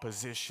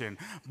opposition,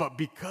 but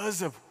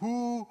because of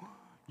who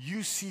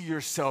you see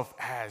yourself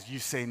as, you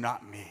say,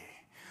 not me.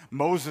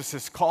 Moses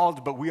is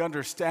called, but we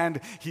understand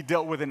he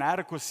dealt with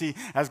inadequacy.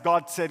 As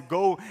God said,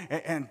 go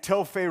and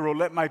tell Pharaoh,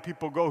 let my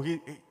people go.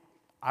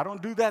 I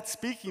don't do that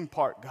speaking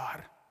part,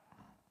 God.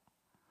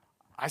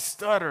 I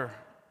stutter.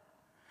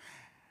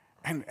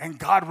 And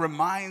God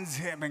reminds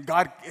him,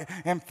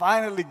 and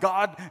finally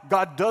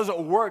God does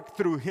a work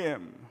through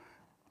him.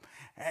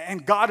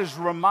 And God is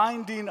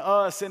reminding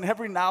us, and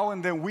every now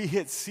and then we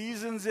hit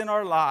seasons in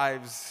our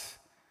lives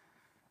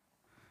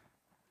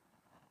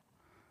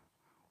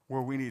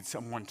where we need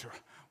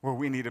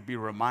to be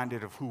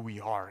reminded of who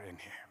we are in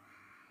Him.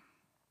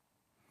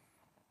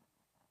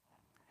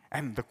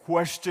 And the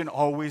question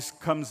always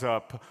comes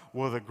up,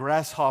 will the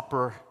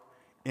grasshopper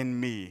in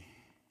me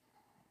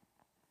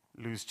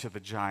lose to the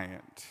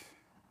giant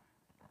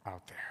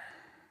out there?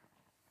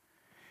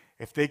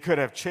 If they could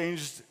have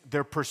changed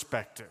their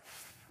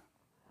perspective,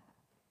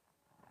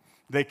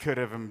 they could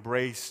have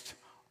embraced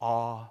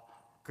all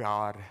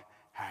God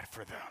had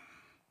for them.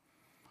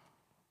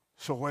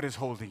 So what is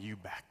holding you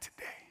back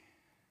today?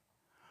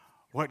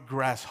 What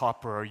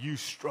grasshopper are you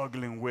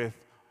struggling with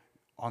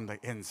on the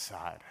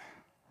inside?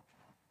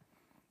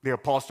 The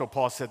Apostle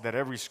Paul said that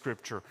every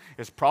scripture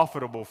is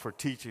profitable for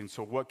teaching,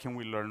 so what can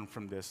we learn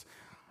from this?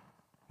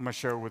 I'm going to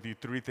share with you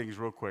 3 things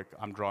real quick.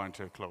 I'm drawing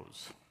to a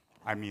close.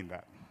 I mean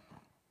that.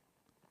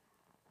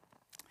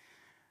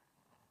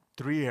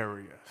 3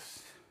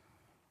 areas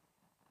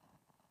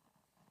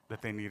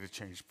that they need to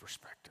change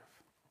perspective.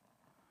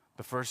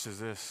 The first is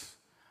this: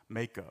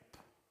 makeup.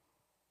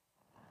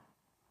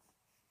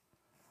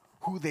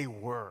 who they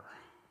were,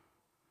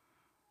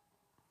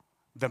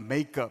 the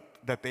makeup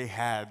that they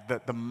had,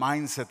 the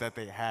mindset that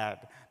they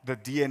had, the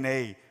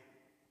DNA.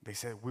 They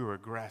said we were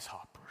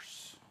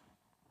grasshoppers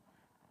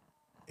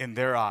in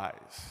their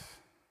eyes.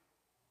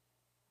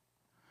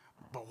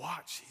 But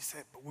watch, he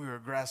said, but we were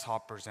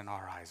grasshoppers in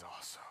our eyes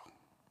also.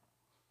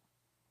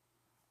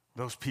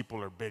 Those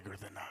people are bigger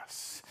than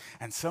us.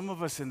 And some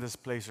of us in this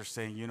place are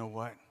saying, you know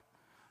what?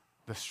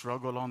 The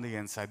struggle on the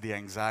inside, the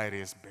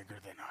anxiety is bigger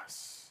than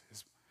us.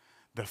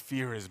 The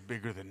fear is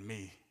bigger than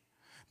me.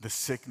 The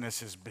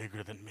sickness is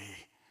bigger than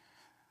me.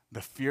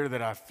 The fear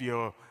that I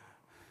feel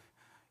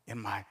in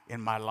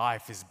my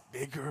life is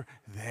bigger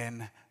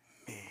than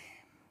me.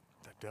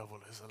 The devil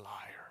is a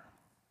liar.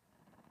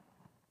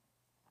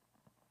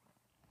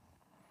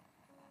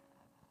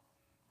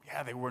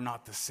 Yeah, they were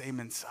not the same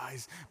in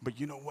size, but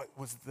you know what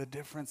was the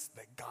difference?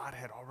 That God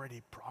had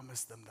already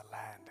promised them the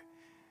land.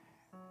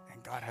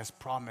 And God has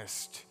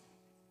promised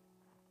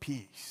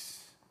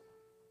peace.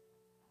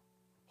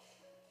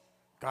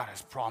 God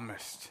has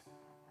promised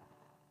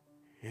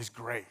His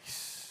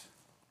grace.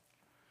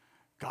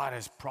 God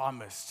has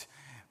promised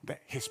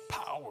that His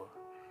power.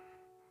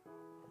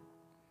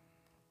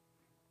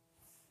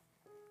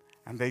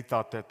 And they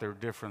thought that their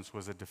difference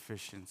was a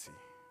deficiency.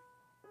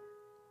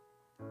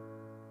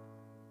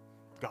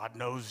 God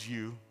knows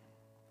you.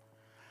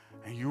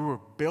 And you were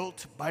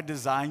built by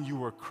design. You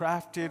were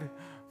crafted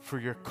for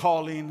your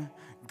calling.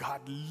 God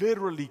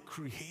literally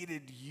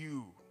created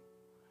you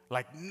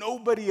like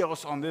nobody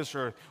else on this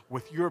earth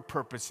with your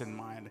purpose in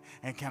mind.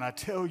 And can I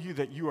tell you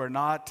that you are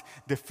not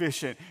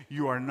deficient?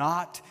 You are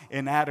not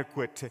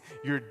inadequate.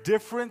 Your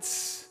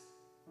difference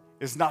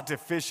is not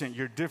deficient.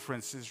 Your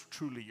difference is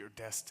truly your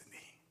destiny.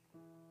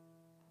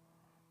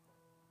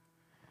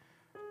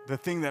 The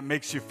thing that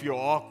makes you feel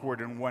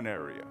awkward in one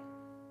area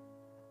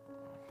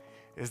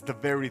is the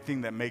very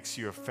thing that makes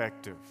you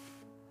effective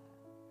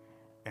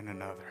in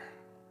another.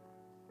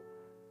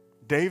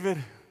 David,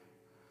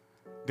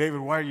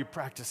 why are you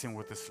practicing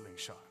with a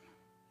slingshot?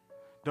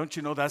 Don't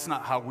you know that's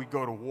not how we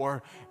go to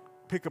war?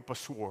 Pick up a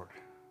sword.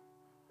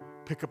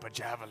 Pick up a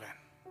javelin.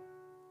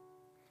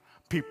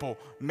 People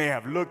may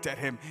have looked at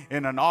him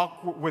in an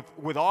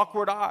with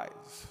awkward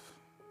eyes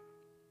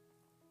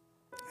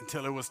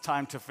until it was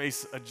time to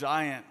face a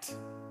giant.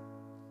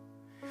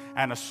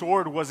 And a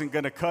sword wasn't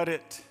going to cut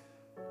it.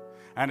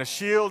 And a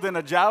shield and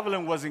a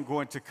javelin wasn't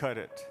going to cut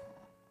it.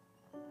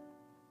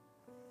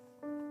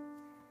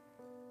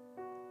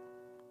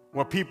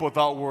 What people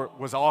thought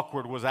was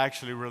awkward was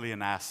actually really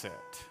an asset.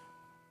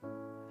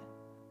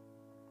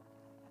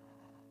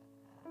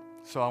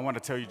 So I want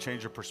to tell you,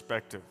 change your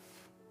perspective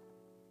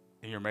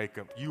in your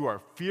makeup. You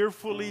are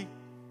fearfully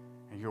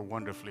and you're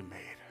wonderfully made.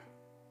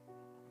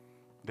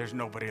 There's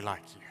nobody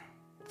like you.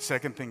 The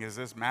second thing is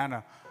this,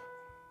 manna.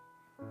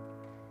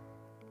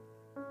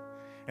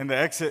 In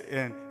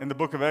the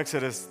book of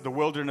Exodus, the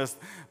wilderness,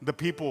 the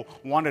people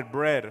wanted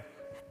bread.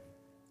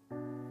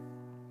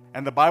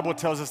 And the Bible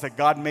tells us that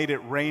God made it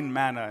rain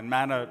manna. And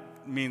manna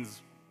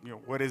means,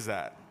 what is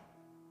that?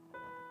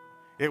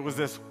 It was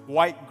this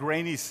white,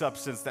 grainy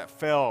substance that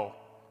fell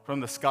from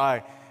the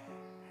sky.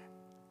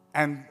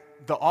 And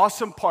the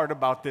awesome part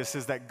about this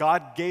is that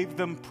God gave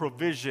them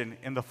provision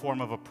in the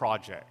form of a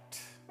project.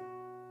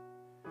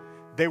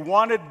 They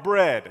wanted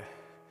bread,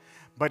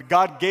 but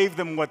God gave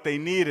them what they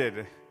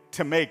needed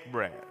to make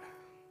bread.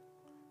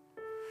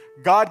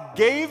 God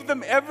gave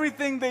them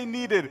everything they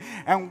needed.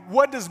 And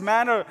what does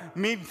manna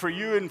mean for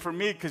you and for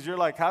me? Because you're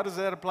like, how does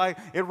that apply?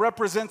 It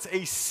represents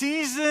a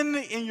season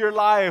in your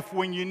life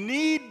when you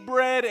need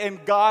bread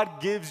and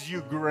God gives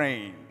you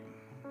grain.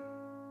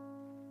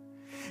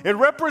 It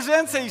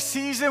represents a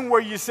season where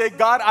you say,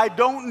 God, I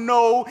don't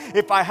know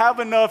if I have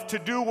enough to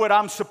do what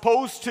I'm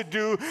supposed to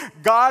do.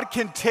 God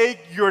can take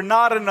your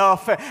not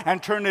enough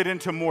and turn it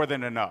into more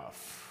than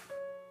enough.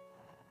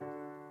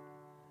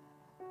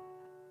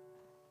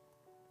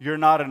 You're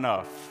not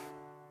enough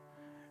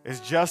is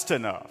just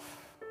enough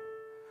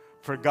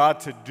for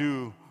God to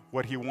do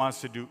what He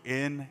wants to do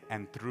in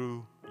and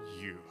through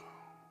you.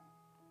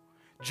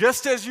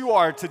 Just as you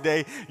are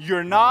today,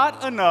 you're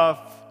not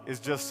enough is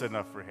just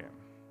enough for Him.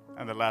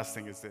 And the last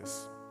thing is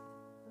this.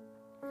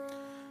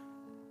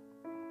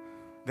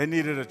 They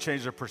needed to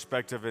change their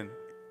perspective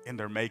in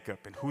their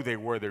makeup and who they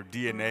were, their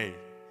DNA.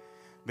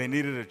 They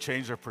needed to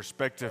change their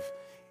perspective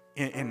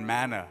in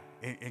manna,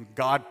 in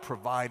God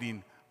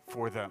providing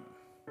for them.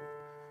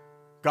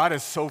 God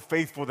is so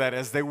faithful that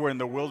as they were in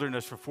the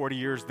wilderness for 40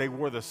 years, they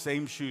wore the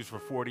same shoes for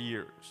 40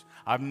 years.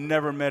 I've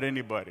never met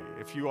anybody.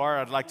 If you are,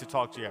 I'd like to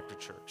talk to you after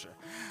church.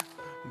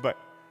 But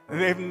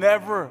they've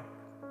never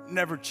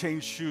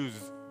changed shoes.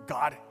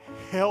 God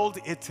held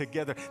it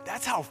together.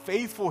 That's how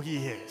faithful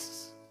He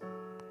is.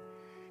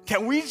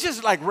 Can we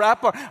just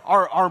wrap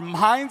our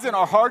minds and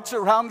our hearts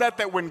around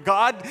that when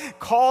God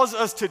calls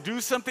us to do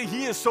something,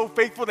 He is so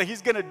faithful that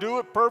He's going to do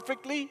it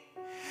perfectly?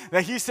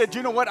 That He said,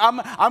 you know what,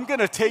 I'm going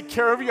to take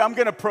care of you. I'm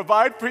going to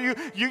provide for you.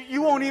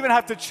 You won't even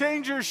have to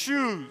change your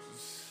shoes.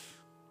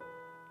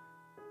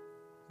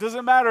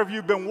 Doesn't matter if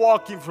you've been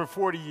walking for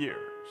 40 years.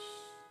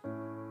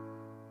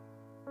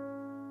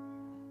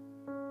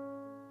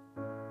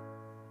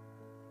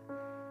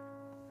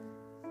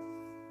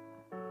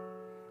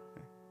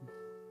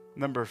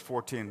 Numbers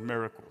 14,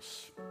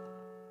 miracles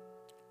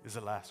is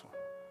the last one.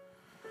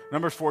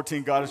 Numbers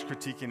 14, God is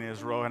critiquing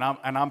Israel,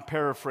 and I'm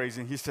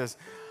paraphrasing. He says,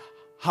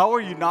 how are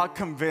you not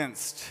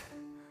convinced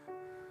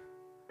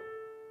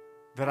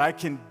that I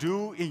can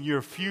do in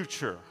your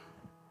future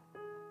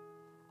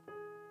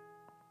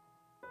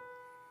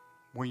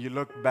when you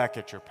look back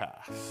at your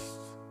past?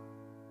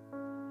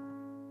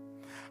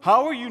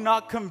 How are you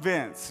not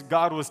convinced,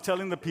 God was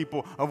telling the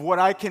people, of what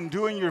I can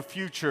do in your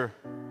future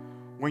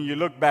when you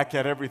look back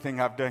at everything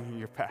I've done in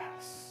your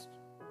past?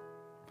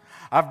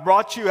 I've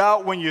brought you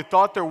out when you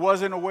thought there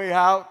wasn't a way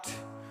out.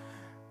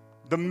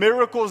 The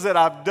miracles that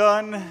I've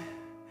done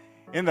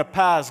in the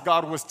past,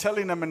 God was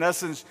telling them, in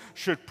essence,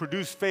 should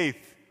produce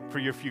faith for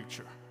your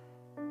future.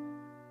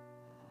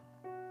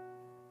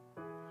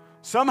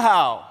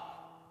 Somehow,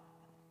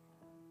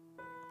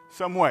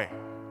 some way,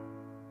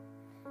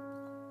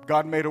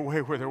 God made a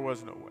way where there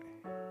was no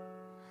way.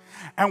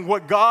 And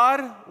what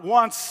God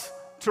wants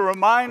to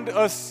remind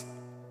us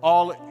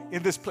all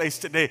in this place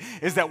today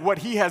is that what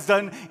he has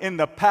done in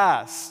the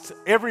past,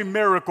 every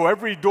miracle,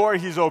 every door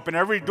he's opened,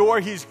 every door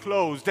he's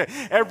closed,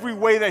 every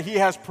way that he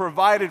has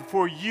provided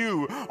for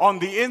you on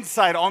the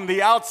inside, on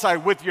the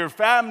outside, with your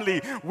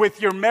family,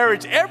 with your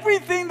marriage,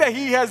 everything that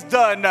he has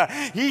done,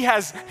 he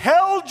has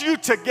held you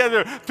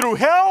together through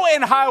hell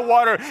and high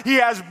water. He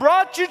has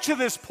brought you to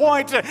this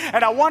point,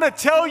 and I want to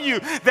tell you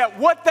that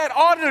what that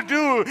ought to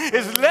do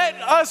is let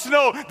us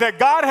know that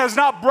God has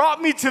not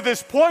brought me to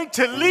this point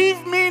to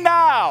leave me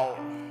now.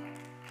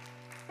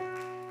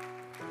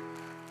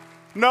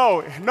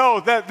 No,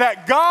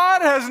 that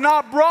God has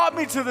not brought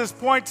me to this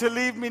point to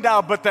leave me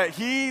now, but that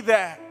he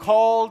that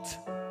called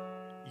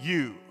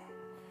you,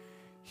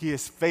 he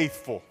is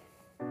faithful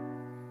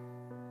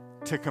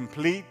to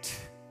complete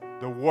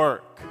the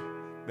work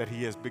that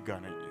he has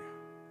begun in you.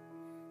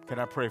 Can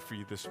I pray for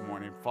you this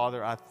morning?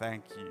 Father, I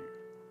thank you.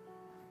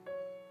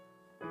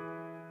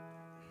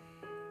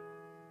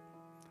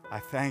 I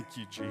thank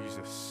you,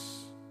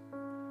 Jesus.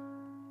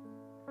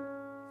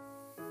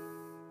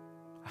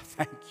 I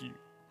thank you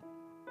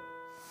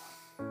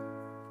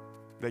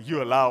that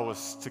you allow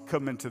us to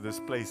come into this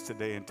place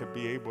today and to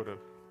be able to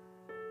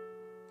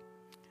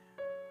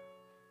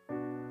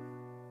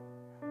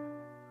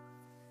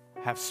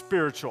have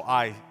spiritual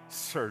eye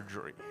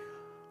surgery.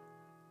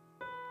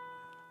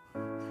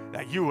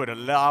 That you would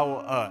allow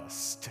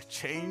us to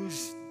change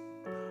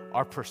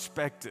our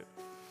perspective.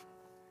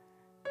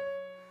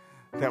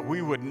 That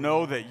we would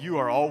know that you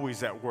are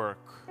always at work.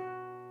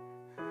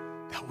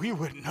 That we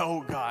would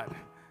know, God,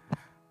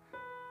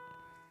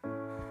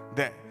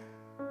 that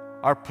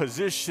our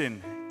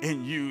position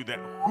in you, that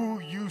who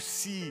you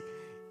see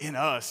in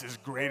us is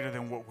greater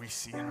than what we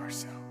see in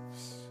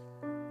ourselves.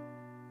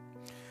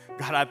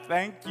 God, I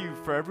thank you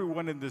for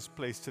everyone in this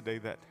place today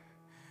that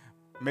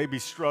may be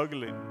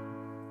struggling,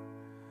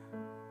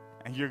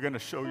 and you're going to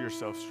show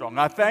yourself strong.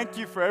 I thank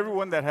you for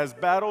everyone that has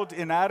battled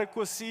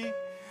inadequacy,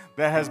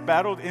 that has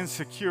battled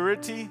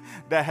insecurity,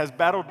 that has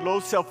battled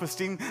low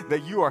self-esteem,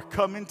 that you are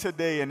coming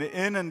today and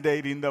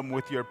inundating them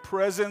with your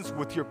presence,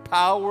 with your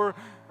power,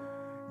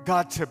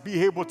 God, to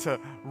be able to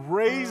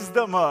raise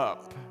them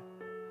up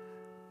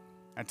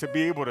and to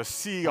be able to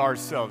see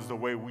ourselves the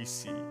way we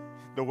see,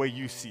 the way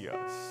you see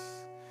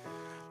us.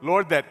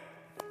 Lord, that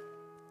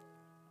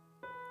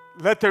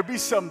let there be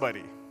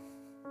somebody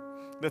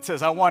that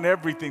says, I want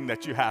everything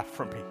that you have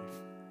for me.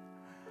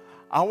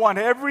 I want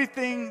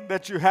everything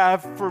that you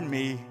have for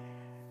me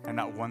and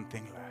not one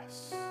thing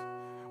less.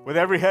 With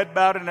every head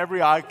bowed and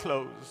every eye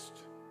closed,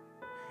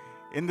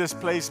 in this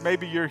place,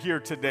 maybe you're here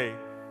today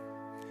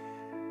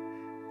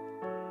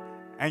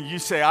and you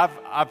say,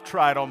 I've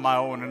tried on my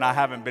own and I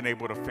haven't been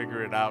able to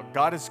figure it out.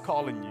 God is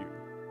calling you.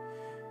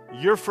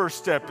 Your first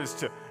step is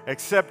to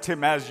accept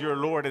him as your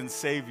Lord and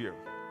Savior.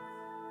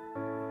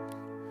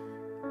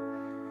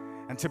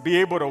 And to be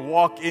able to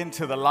walk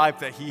into the life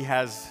that he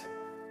has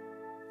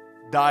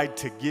died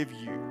to give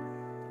you,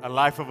 a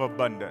life of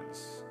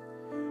abundance.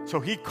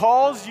 So he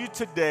calls you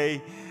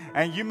today,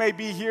 and you may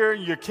be here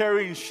and you're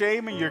carrying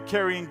shame and you're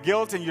carrying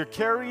guilt and you're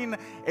carrying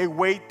a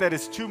weight that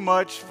is too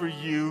much for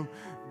you.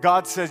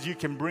 God says you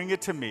can bring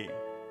it to me.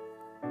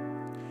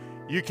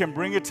 You can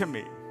bring it to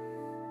me.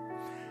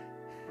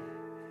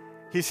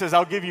 He says,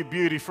 I'll give you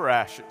beauty for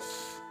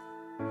ashes.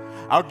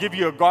 I'll give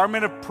you a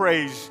garment of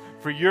praise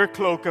for your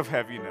cloak of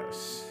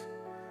heaviness.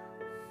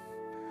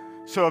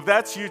 So if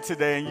that's you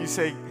today and you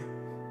say,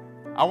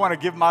 I want to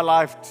give my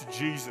life to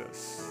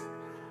Jesus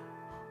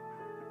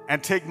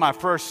and take my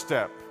first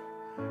step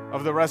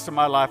of the rest of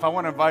my life, I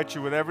want to invite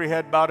you with every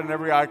head bowed and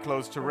every eye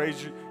closed to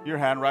raise your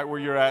hand right where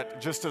you're at,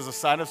 just as a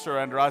sign of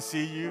surrender. I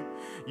see you.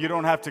 You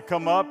don't have to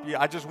come up.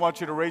 I just want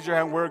you to raise your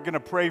hand. We're going to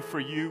pray for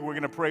you. We're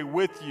going to pray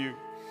with you.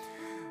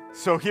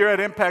 So here at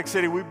Impact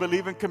City, we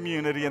believe in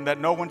community and that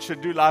no one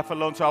should do life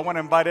alone. So I want to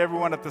invite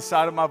everyone at the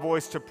side of my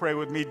voice to pray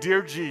with me.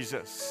 Dear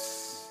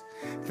Jesus,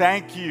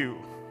 thank you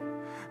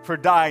for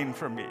dying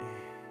for me.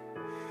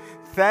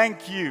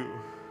 Thank you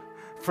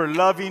for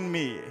loving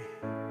me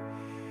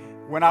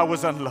when I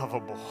was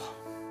unlovable.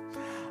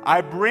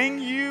 I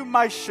bring you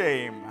my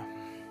shame.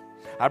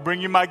 I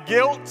bring you my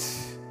guilt.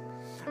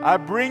 I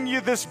bring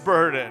you this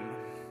burden.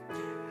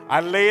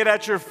 I lay it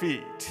at your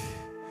feet.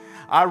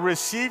 I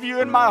receive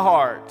you in my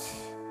heart.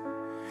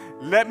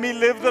 Let me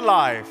live the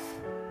life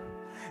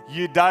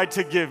you died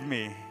to give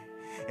me.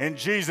 In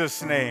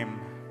Jesus' name,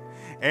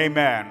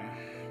 amen.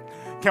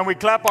 Can we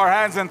clap our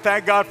hands and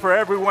thank God for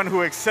everyone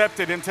who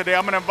accepted Him today?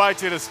 I'm going to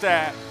invite you to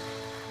stand.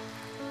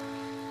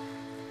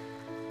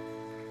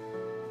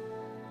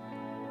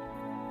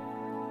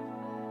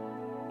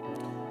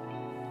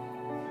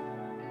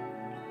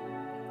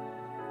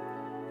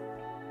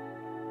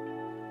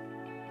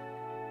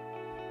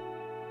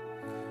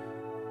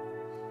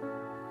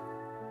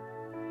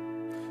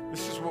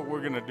 This is what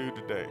we're going to do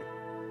today.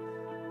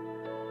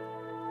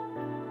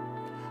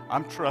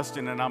 I'm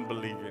trusting and I'm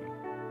believing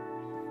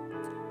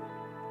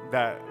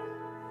that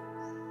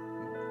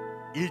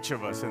each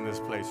of us in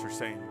this place are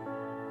saying,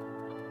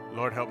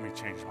 Lord, help me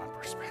change my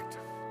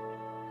perspective.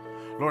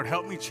 Lord,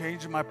 help me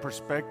change my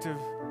perspective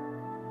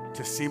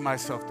to see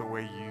myself the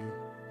way you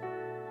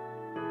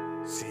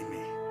see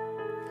me.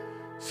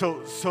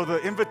 So the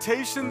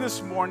invitation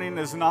this morning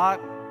is not,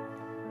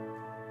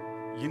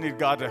 you need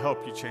God to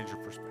help you change your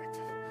perspective.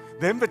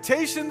 The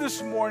invitation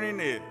this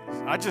morning is,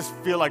 I just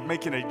feel like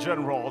making a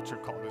general altar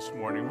call this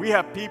morning. We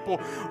have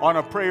people on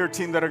a prayer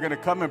team that are going to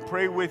come and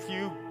pray with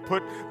you,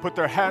 put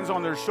their hands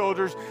on their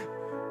shoulders,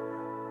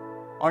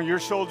 on your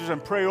shoulders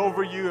and pray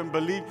over you and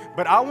believe.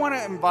 But I want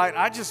to invite,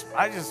 I just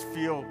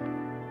feel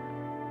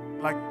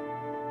like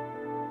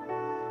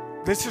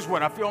this is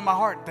what I feel in my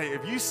heart. That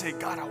if you say,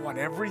 God, I want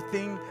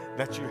everything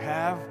that you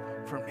have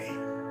for me.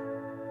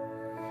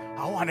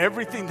 I want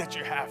everything that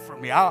you have for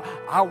me.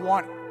 I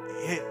want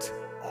it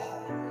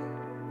all.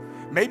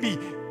 Maybe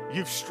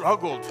you've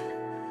struggled.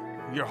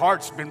 Your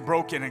heart's been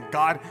broken and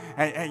God,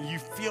 and you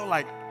feel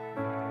like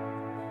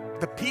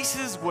the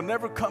pieces will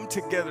never come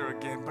together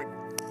again. But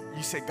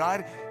you say,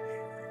 God,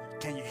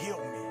 can you heal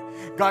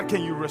me? God,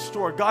 can you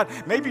restore? God,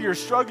 maybe you're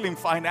struggling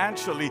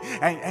financially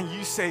and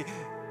you say,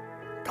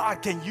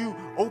 God, can you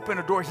open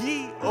a door?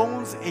 He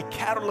owns a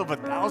cattle of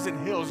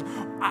 1,000 hills.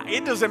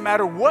 It doesn't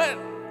matter what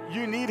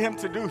you need Him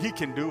to do, He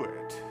can do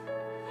it.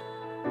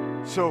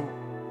 So,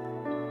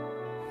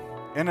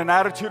 in an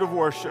attitude of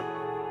worship,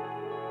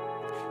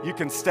 you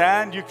can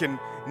stand, you can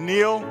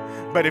kneel,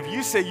 but if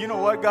you say, you know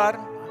what,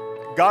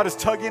 God is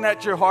tugging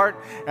at your heart,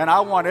 and I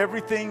want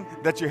everything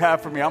that you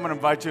have for me, I'm going to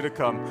invite you to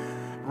come.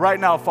 Right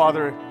now,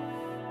 Father,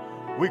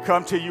 we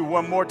come to you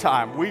one more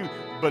time. We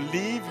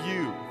believe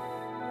you.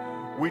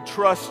 We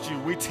trust you.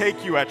 We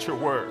take you at your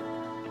word.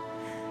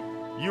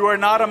 You are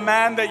not a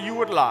man that you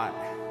would lie.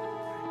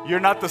 You're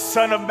not the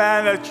son of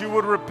man that you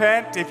would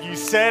repent. If you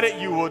said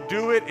it, you will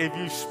do it. If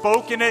you've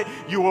spoken it,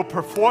 you will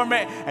perform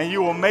it, and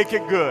you will make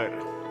it good.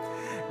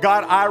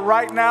 God,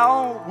 right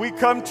now, we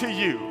come to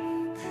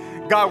you.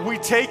 God, we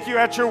take you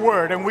at your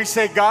word, and we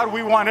say, God,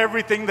 we want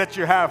everything that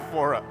you have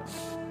for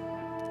us.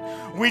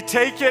 We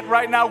take it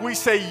right now. We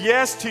say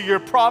yes to your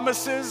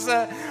promises.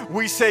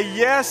 We say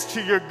yes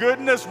to your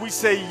goodness. We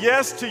say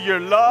yes to your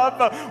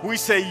love. We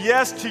say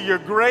yes to your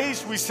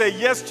grace. We say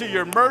yes to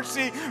your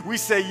mercy. We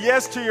say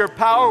yes to your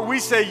power. We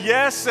say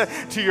yes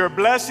to your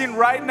blessing.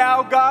 Right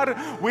now, God,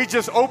 we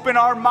just open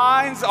our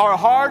minds, our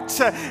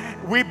hearts.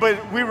 We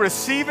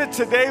receive it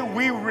today.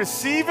 We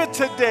receive it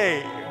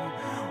today.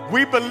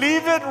 We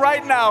believe it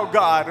right now,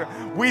 God.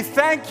 We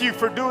thank you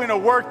for doing a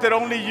work that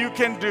only you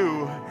can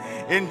do.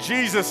 In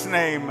Jesus'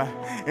 name,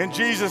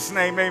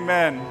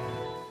 amen.